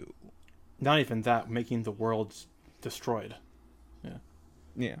you. Not even that, making the world destroyed.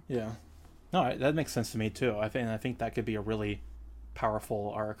 Yeah. Yeah. No, that makes sense to me too. I think that could be a really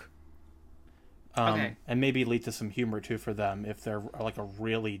powerful arc. Okay. And maybe lead to some humor too for them if they're like a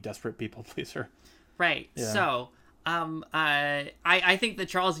really desperate people pleaser. Right. Yeah. So, I think that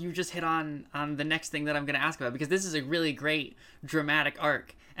Charles, you just hit on the next thing that I'm going to ask about, because this is a really great dramatic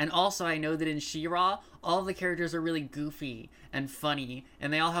arc. And also, I know that in She-Ra, all of the characters are really goofy and funny,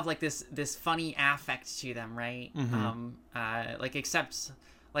 and they all have like this funny affect to them, right? Like, except,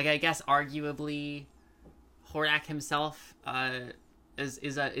 like, I guess arguably, Hordak himself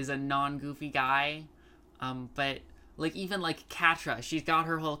is a non-goofy guy, but like even like Catra, she's got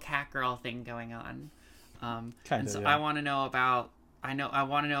her whole cat girl thing going on. Yeah. I want to know about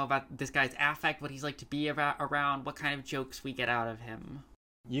this guy's affect, what he's like to be around, what kind of jokes we get out of him.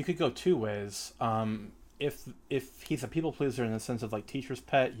 You could go two ways. If he's a people pleaser in the sense of like teacher's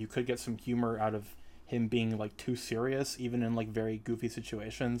pet, you could get some humor out of him being like too serious, even in like very goofy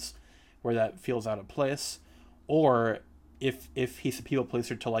situations where that feels out of place. Or if he's a people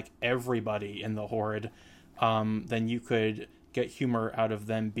pleaser to like everybody in the Horde, then you could get humor out of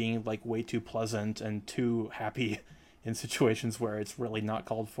them being like way too pleasant and too happy in situations where it's really not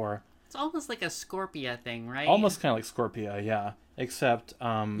called for. It's almost like a Scorpia thing, right? Almost kind of like Scorpia, yeah. Except,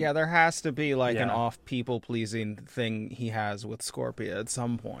 yeah, there has to be like an off people pleasing thing he has with Scorpia at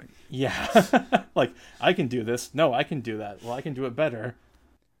some point. Yeah, like I can do this. No, I can do that. Well, I can do it better.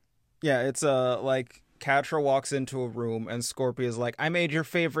 Yeah, it's like Catra walks into a room and Scorpia's like, I made your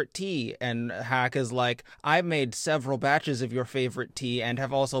favorite tea, and Hack is like, I made several batches of your favorite tea and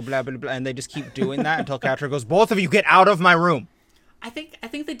have also blah blah blah, and they just keep doing that until Catra goes, both of you get out of my room. I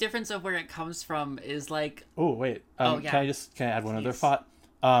think the difference of where it comes from is like... Oh, wait. Can I add one other thought?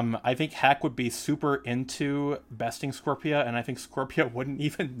 I think Hack would be super into besting Scorpia, and I think Scorpia wouldn't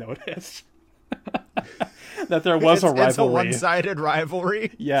even notice that there was a rivalry. It's a one-sided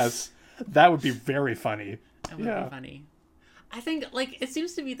rivalry. Yes. That would be very funny. That would be funny. I think, like, it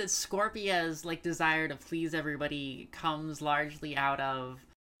seems to me that Scorpia's, like, desire to please everybody comes largely out of...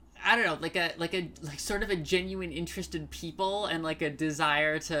 I don't know, like sort of a genuine interest in people and like a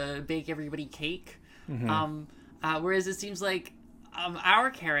desire to bake everybody cake. Whereas it seems like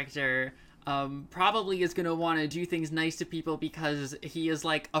our character probably is going to want to do things nice to people because he is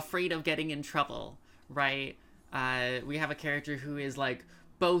like afraid of getting in trouble, right? We have a character who is like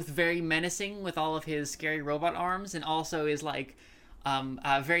both very menacing with all of his scary robot arms and also is like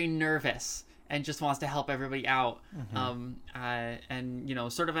very nervous and just wants to help everybody out. And, you know,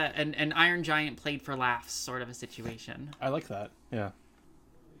 sort of an Iron Giant played for laughs sort of a situation. I like that, yeah.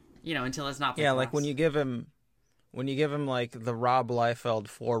 You know, until it's not played for laughs. When you give him like the Rob Liefeld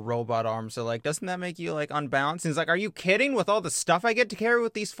 4 robot arms, so like, doesn't that make you like unbalanced? And he's like, are you kidding? With all the stuff I get to carry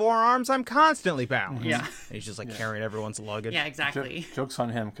with these 4 arms, I'm constantly balanced. Yeah. And he's just like carrying everyone's luggage. Yeah, exactly. Joke's on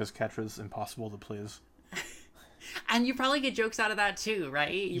him because Catra's impossible to please. And you probably get jokes out of that too,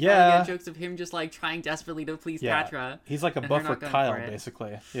 right? You probably get jokes of him just like trying desperately to please Catra. He's like a buffer Kyle,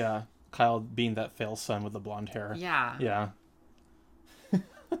 basically. Yeah. Kyle being that fail son with the blonde hair. Yeah. Yeah.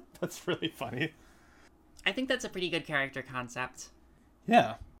 That's really funny. I think that's a pretty good character concept.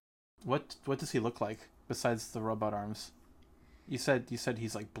 Yeah. What does he look like besides the robot arms? You said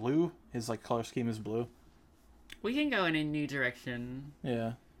he's like blue? His like color scheme is blue? We can go in a new direction.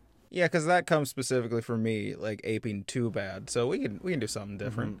 Yeah. Yeah, because that comes specifically for me, like aping Too Bad. So we can do something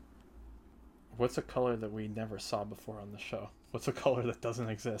different. What's a color that we never saw before on the show? What's a color that doesn't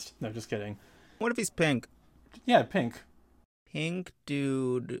exist? No, just kidding. What if he's pink? Yeah, pink. Pink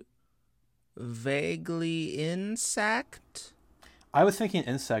dude, vaguely insect? I was thinking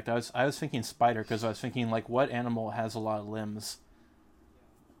insect. I was thinking spider because I was thinking like what animal has a lot of limbs.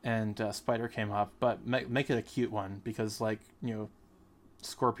 And spider came up, but make it a cute one because like, you know,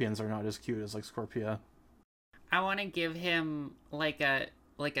 scorpions are not as cute as like Scorpia. I want to give him like a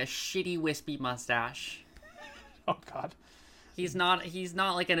shitty wispy mustache. Oh God. He's not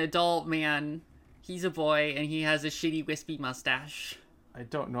like an adult man. He's a boy and he has a shitty wispy mustache. I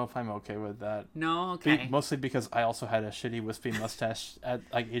don't know if I'm okay with that. No, okay. Mostly because I also had a shitty wispy mustache at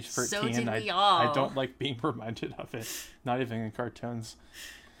like age 13. So did we all. I don't like being reminded of it. Not even in cartoons.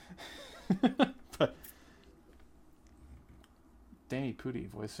 But Danny Pudi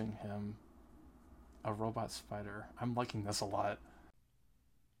voicing him, a robot spider. I'm liking this a lot.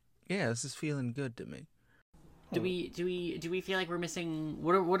 Yeah, this is feeling good to me. Do we feel like we're missing?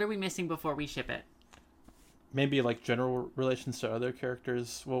 What are we missing before we ship it? Maybe like general relations to other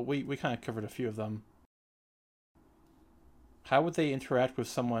characters. Well, we kind of covered a few of them. How would they interact with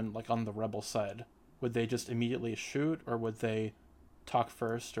someone like on the rebel side? Would they just immediately shoot, or would they talk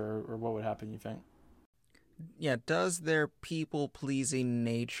first, or what would happen, you think? Yeah, does their people-pleasing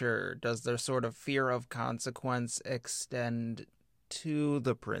nature, does their sort of fear of consequence extend to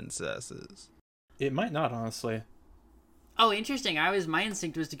the princesses? It might not, honestly. Oh, interesting. My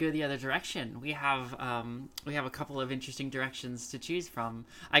instinct was to go the other direction. We have a couple of interesting directions to choose from.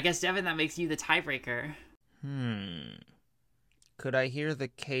 I guess, Devin, that makes you the tiebreaker. Could I hear the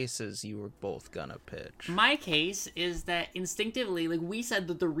cases you were both gonna pitch? My case is that instinctively, like we said,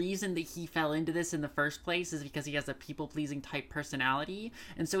 that the reason that he fell into this in the first place is because he has a people-pleasing type personality.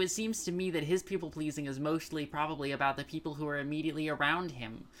 And so it seems to me that his people-pleasing is mostly probably about the people who are immediately around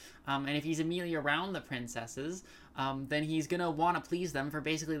him. And if he's immediately around the princesses, then he's going to want to please them for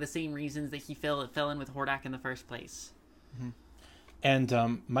basically the same reasons that he fell in with Hordak in the first place. Mm-hmm.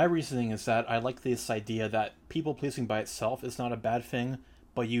 And my reasoning is that I like this idea that people-pleasing by itself is not a bad thing,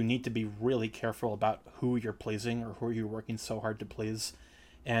 but you need to be really careful about who you're pleasing or who you're working so hard to please.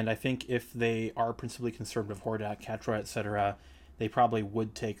 And I think if they are principally concerned with Hordak, Catroy, etc., they probably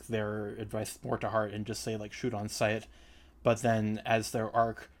would take their advice more to heart and just say, like, shoot on sight. But then as their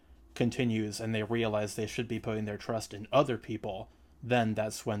arc continues and they realize they should be putting their trust in other people, then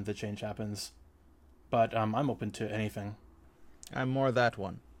that's when the change happens. But I'm open to anything. I'm more that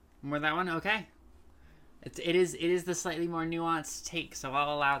one. More that one? Okay. It is the slightly more nuanced take, so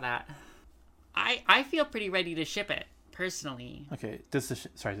I'll allow that. I feel pretty ready to ship it, personally. Okay, does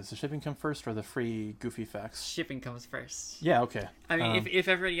the shipping come first or the free goofy facts? Shipping comes first. Yeah, okay. I mean, if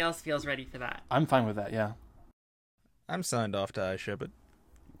everybody else feels ready for that. I'm fine with that, yeah. I'm signed off to I ship it.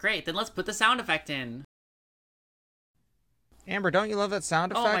 Great, then let's put the sound effect in. Amber, don't you love that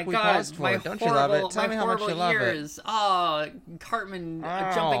sound effect? Oh my we God, paused for it. Don't you love it? Tell me how much you love it. Oh, Cartman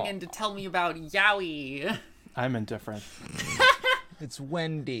jumping in to tell me about Yowie. I'm indifferent. It's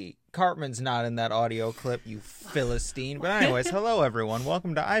Wendy. Cartman's not in that audio clip, you Philistine. But anyways, hello everyone.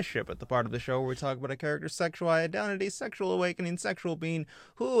 Welcome to I Ship It, the part of the show where we talk about a character's sexual identity, sexual awakening, sexual being,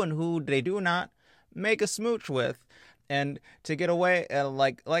 who and who they do not make a smooch with. And to get away,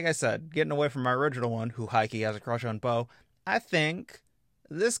 like I said, getting away from my original one, who Heike has a crush on Bo, I think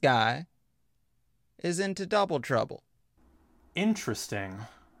this guy is into Double Trouble. Interesting.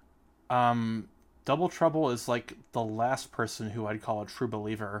 Double Trouble is like the last person who I'd call a true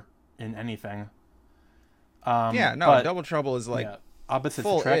believer in anything. Double Trouble is like opposites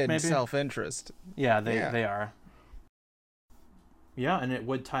full attract, in maybe? self-interest. Yeah, they are. Yeah, and it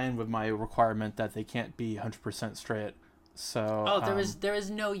would tie in with my requirement that they can't be 100% straight. So there was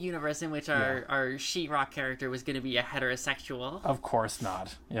no universe in which our She-Ra character was going to be a heterosexual. Of course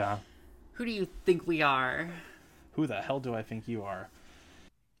not. Yeah. Who do you think we are? Who the hell do I think you are?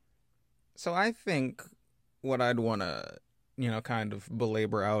 So I think what I'd want to, kind of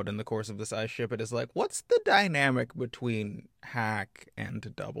belabor out in the course of this I Ship It is like, what's the dynamic between Hack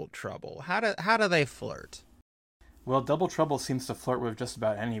and Double Trouble? How do they flirt? Well, Double Trouble seems to flirt with just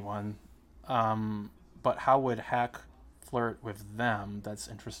about anyone. But how would Hack flirt with them? That's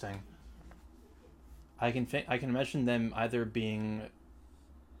interesting. I can imagine them either being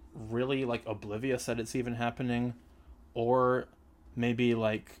really like oblivious that it's even happening, or maybe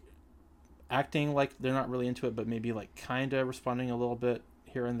like acting like they're not really into it, but maybe like kind of responding a little bit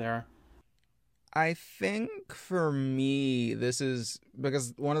here and there. I think for me, this is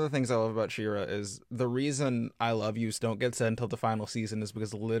because one of the things I love about She-Ra is the reason I Love Yous don't get said until the final season is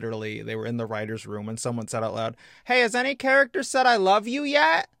because literally they were in the writer's room and someone said out loud, "Hey, has any character said I love you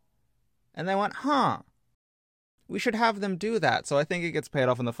yet?" And they went, we should have them do that. So I think it gets paid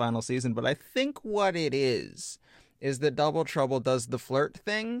off in the final season. But I think what it is that Double Trouble does the flirt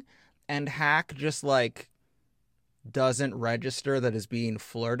thing and Hack just like doesn't register that is being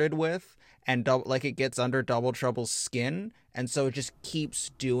flirted with. And it gets under Double Trouble's skin, and so it just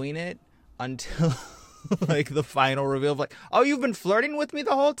keeps doing it until like the final reveal of like, "Oh, you've been flirting with me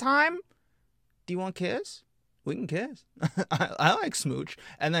the whole time? Do you want a kiss? We can kiss. I like smooch."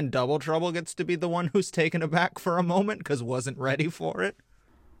 And then Double Trouble gets to be the one who's taken aback for a moment because wasn't ready for it.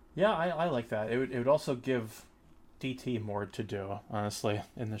 Yeah, I like that. It would also give DT more to do, honestly,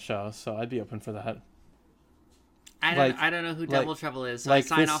 in the show. So I'd be open for that. I don't know who Double Trouble is, so I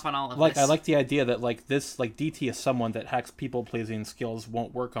sign off on all of this. I like the idea that DT is someone that Hack's people pleasing skills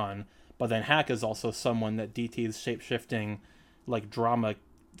won't work on, but then Hack is also someone that DT's shape shifting, like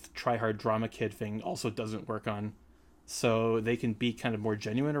try hard drama kid thing also doesn't work on. So they can be kind of more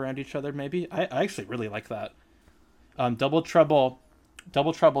genuine around each other. Maybe I actually really like that. Double Trouble.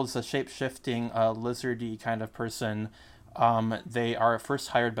 Double Trouble is a shape-shifting, lizardy kind of person. They are first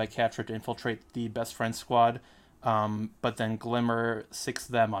hired by Catra to infiltrate the best friend squad, but then Glimmer sicks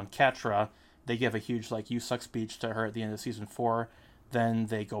them on Catra. They give a huge, like, you suck speech to her at the end of season 4. Then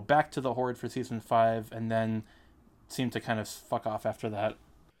they go back to the Horde for season 5, and then seem to kind of fuck off after that.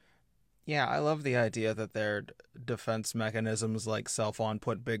 Yeah, I love the idea that their defense mechanisms, like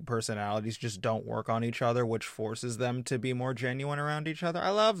self-on-put big personalities, just don't work on each other, which forces them to be more genuine around each other.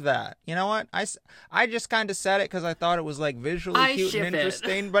 I love that. You know what? I just kind of said it because I thought it was like visually cute and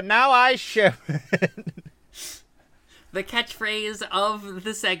interesting, but now I ship it. The catchphrase of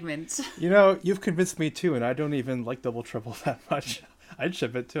the segment. You know, you've convinced me too, and I don't even like Double Trouble that much. I'd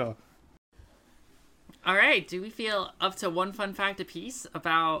ship it too. All right, do we feel up to one fun fact apiece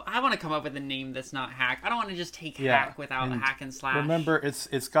about... I want to come up with a name that's not Hack. I don't want to just take Hack without Hack and Slash. Remember,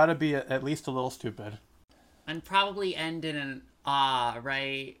 it's got to be at least a little stupid. And probably end in an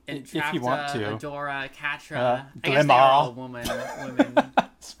right? And if you want to. Adora, Catra. I guess Glimmer. they're all women.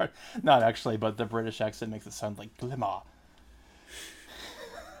 Sorry, not actually, but the British accent makes it sound like Glimmer.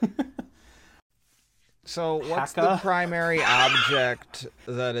 So what's the primary object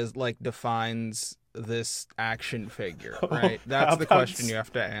that is like defines this action figure, right? That's the question you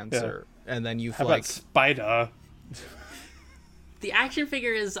have to answer. Yeah. And then you How about Spider? The action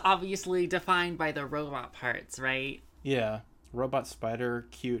figure is obviously defined by the robot parts, right? Yeah. Robot spider,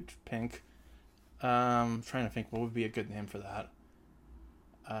 cute, pink. I'm trying to think what would be a good name for that.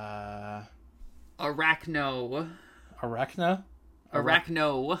 Arachno. Arachna?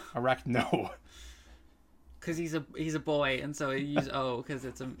 Arachno. Because he's a boy, and so you use O because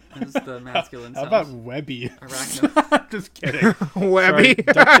it's the masculine. How about Webby? Arachno. Just kidding. Webby.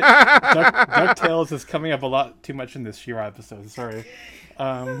 DuckTales is coming up a lot too much in this She-Ra episode. Sorry.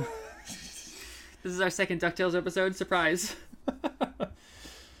 This is our second DuckTales episode. Surprise.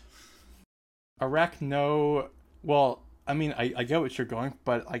 Arachno. Well, I mean, I get what you're going,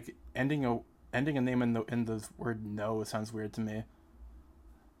 but like ending a name in the word no sounds weird to me.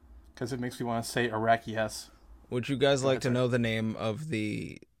 Because it makes me want to say Arachias. Would you guys like to know the name of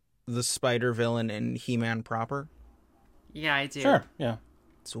the spider villain in He-Man proper? Yeah, I do. Sure, yeah.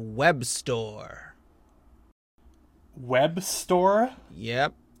 It's Webstore. Webstore?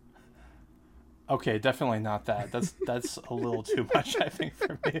 Yep. Okay, definitely not that. That's a little too much, I think,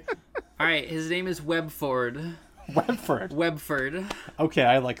 for me. All right, his name is Webford. Webford. Okay,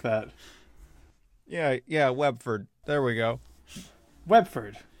 I like that. Yeah, Webford. There we go.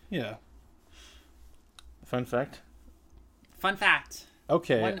 Webford. Yeah. Fun fact.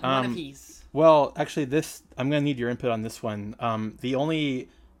 Okay. One apiece. Well, actually, I'm going to need your input on this one. The only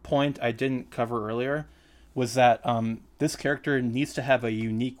point I didn't cover earlier was that this character needs to have a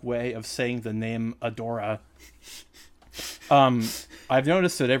unique way of saying the name Adora. I've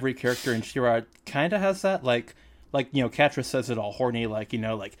noticed that every character in She-Ra kind of has that. Like Catra says it all horny, like,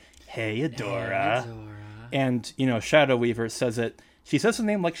 hey, Adora. And, Shadow Weaver says it. She says the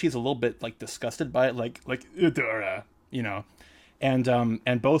name like she's a little bit like disgusted by it, like Adora,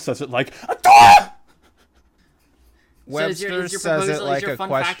 and Bo says it like Adora. Webster says it like a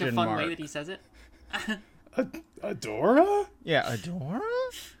question mark. Way that he says it. Adora? Yeah, Adora.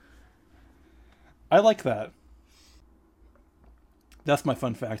 I like that. That's my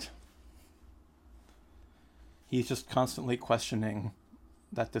fun fact. He's just constantly questioning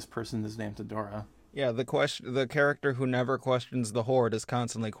that this person is named Adora. Yeah, the character who never questions the Horde is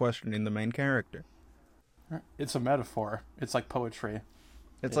constantly questioning the main character. It's a metaphor. It's like poetry.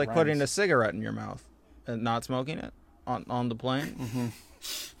 It's like rhymes. Putting a cigarette in your mouth and not smoking it on the plane.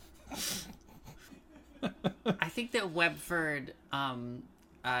 Mm-hmm. I think that Webford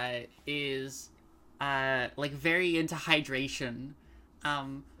is like very into hydration.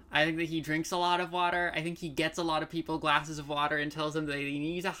 I think that he drinks a lot of water. I think he gets a lot of people glasses of water and tells them that they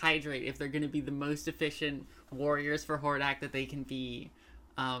need to hydrate if they're going to be the most efficient warriors for Hordak that they can be.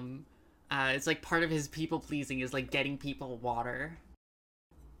 It's like part of his people-pleasing is like getting people water.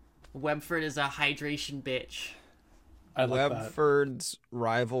 Webford is a hydration bitch. I like Webford's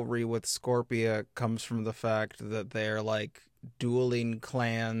rivalry with Scorpia comes from the fact that they're like dueling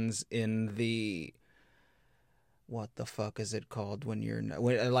clans in the... What the fuck is it called when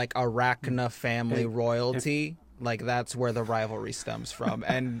like Arachna family royalty? Like that's where the rivalry stems from.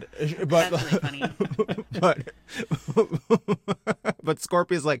 And but that's really funny. but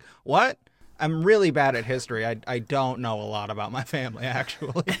Scorpia's like, what? I'm really bad at history. I don't know a lot about my family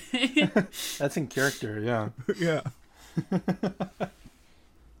actually. That's in character, yeah. Yeah.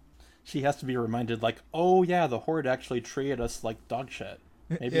 She has to be reminded, like, oh yeah, the Horde actually treated us like dog shit.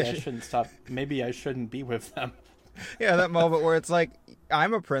 Maybe I shouldn't stop. Maybe I shouldn't be with them. Yeah, that moment where it's like,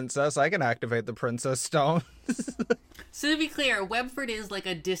 I'm a princess. I can activate the princess stone. So to be clear, Webford is like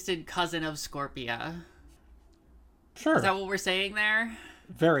a distant cousin of Scorpia. Sure. Is that what we're saying there?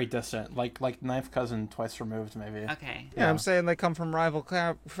 Very distant, like ninth cousin twice removed, maybe. Okay. Yeah, I'm saying they come from rival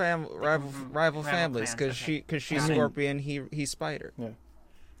families because okay. she's Scorpion, he's Spider. Yeah.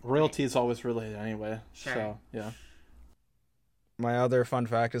 Royalty is always related anyway. Sure. So yeah. My other fun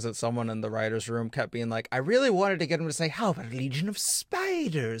fact is that someone in the writer's room kept being like, I really wanted to get him to say, how about a legion of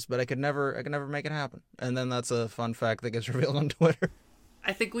spiders? But I could never make it happen. And then that's a fun fact that gets revealed on Twitter.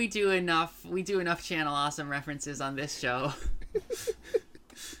 I think we do enough Channel Awesome references on this show.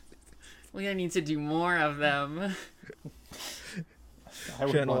 We're gonna need to do more of them.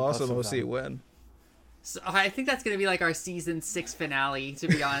 Channel Awesome OC win. So I think that's gonna be like our season 6 finale, to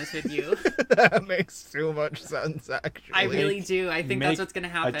be honest with you. That makes too much sense, actually. I really do. I think that's what's gonna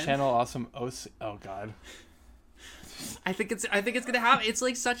happen. A Channel Awesome OC. Oh God. I think it's gonna happen. It's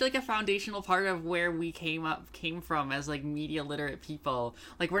like such like a foundational part of where we came from as like media literate people.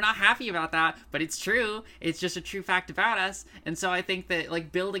 Like we're not happy about that, but it's true. It's just a true fact about us. And so I think that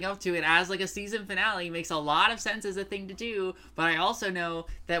like building up to it as like a season finale makes a lot of sense as a thing to do. But I also know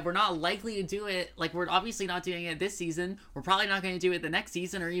that we're not likely to do it. Like we're obviously not doing it this season. We're probably not going to do it the next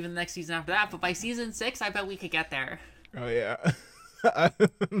season or even the next season after that. But by season 6, I bet we could get there. Oh yeah.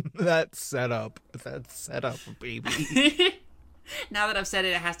 That's set up, baby. Now that I've said it,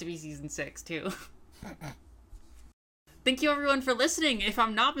 it has to be season 6 too. Thank you everyone for listening. If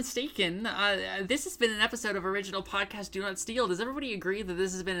I'm not mistaken, this has been an episode of Original Podcast Do Not Steal. Does everybody agree that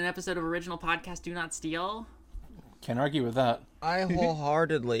this has been an episode of Original Podcast Do Not Steal? Can't argue with that. I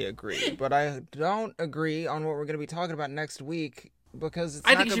wholeheartedly agree, but I don't agree on what we're going to be talking about next week. Because it's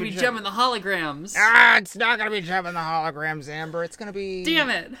I think it should be Gem and the Holograms. It's not going to be Gem and the Holograms, Amber. It's going to be... Damn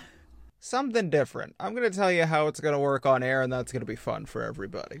it. Something different. I'm going to tell you how it's going to work on air, and that's going to be fun for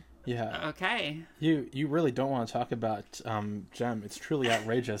everybody. Yeah. Okay. You really don't want to talk about Gem. It's truly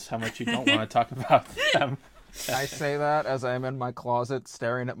outrageous how much you don't want to talk about them. I say that as I'm in my closet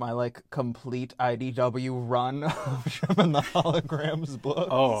staring at my, like, complete IDW run of Gem and the Holograms books.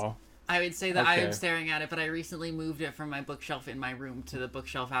 Oh. I would say that Okay. I am staring at it, but I recently moved it from my bookshelf in my room to the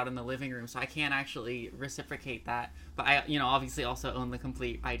bookshelf out in the living room, so I can't actually reciprocate that. But I, obviously also own the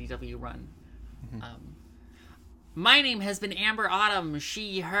complete IDW run. Mm-hmm. My name has been Amber Autumn,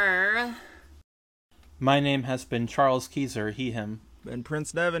 she, her. My name has been Charles Keyser, he, him. And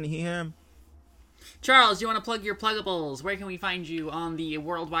Prince Devin, he, him. Charles, you want to plug your pluggables? Where can we find you on the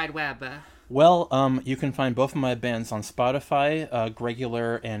World Wide Web? Well, you can find both of my bands on Spotify,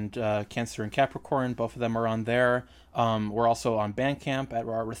 Gregular and Cancer and Capricorn. Both of them are on there. We're also on Bandcamp at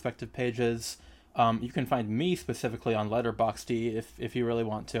our respective pages. You can find me specifically on Letterboxd if you really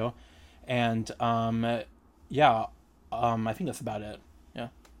want to. And, I think that's about it. Yeah.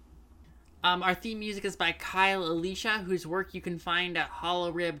 Our theme music is by Kyle Alicia, whose work you can find at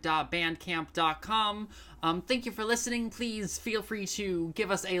hollowrib.bandcamp.com. Thank you for listening. Please feel free to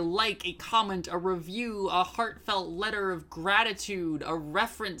give us a like, a comment, a review, a heartfelt letter of gratitude, a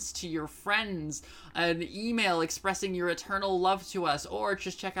reference to your friends, an email expressing your eternal love to us, or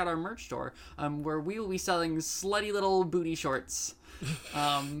just check out our merch store, where we will be selling slutty little booty shorts.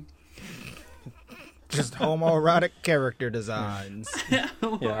 Just homoerotic character designs.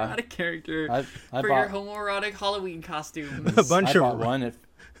 Homoerotic character for your homoerotic Halloween costumes. A bunch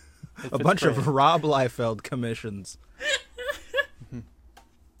of Rob Liefeld commissions.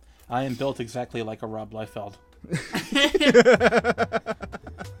 I am built exactly like a Rob Liefeld.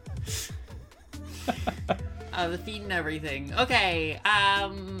 The feet and everything. Okay.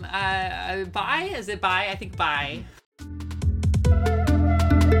 Bye? Is it bye? I think bye.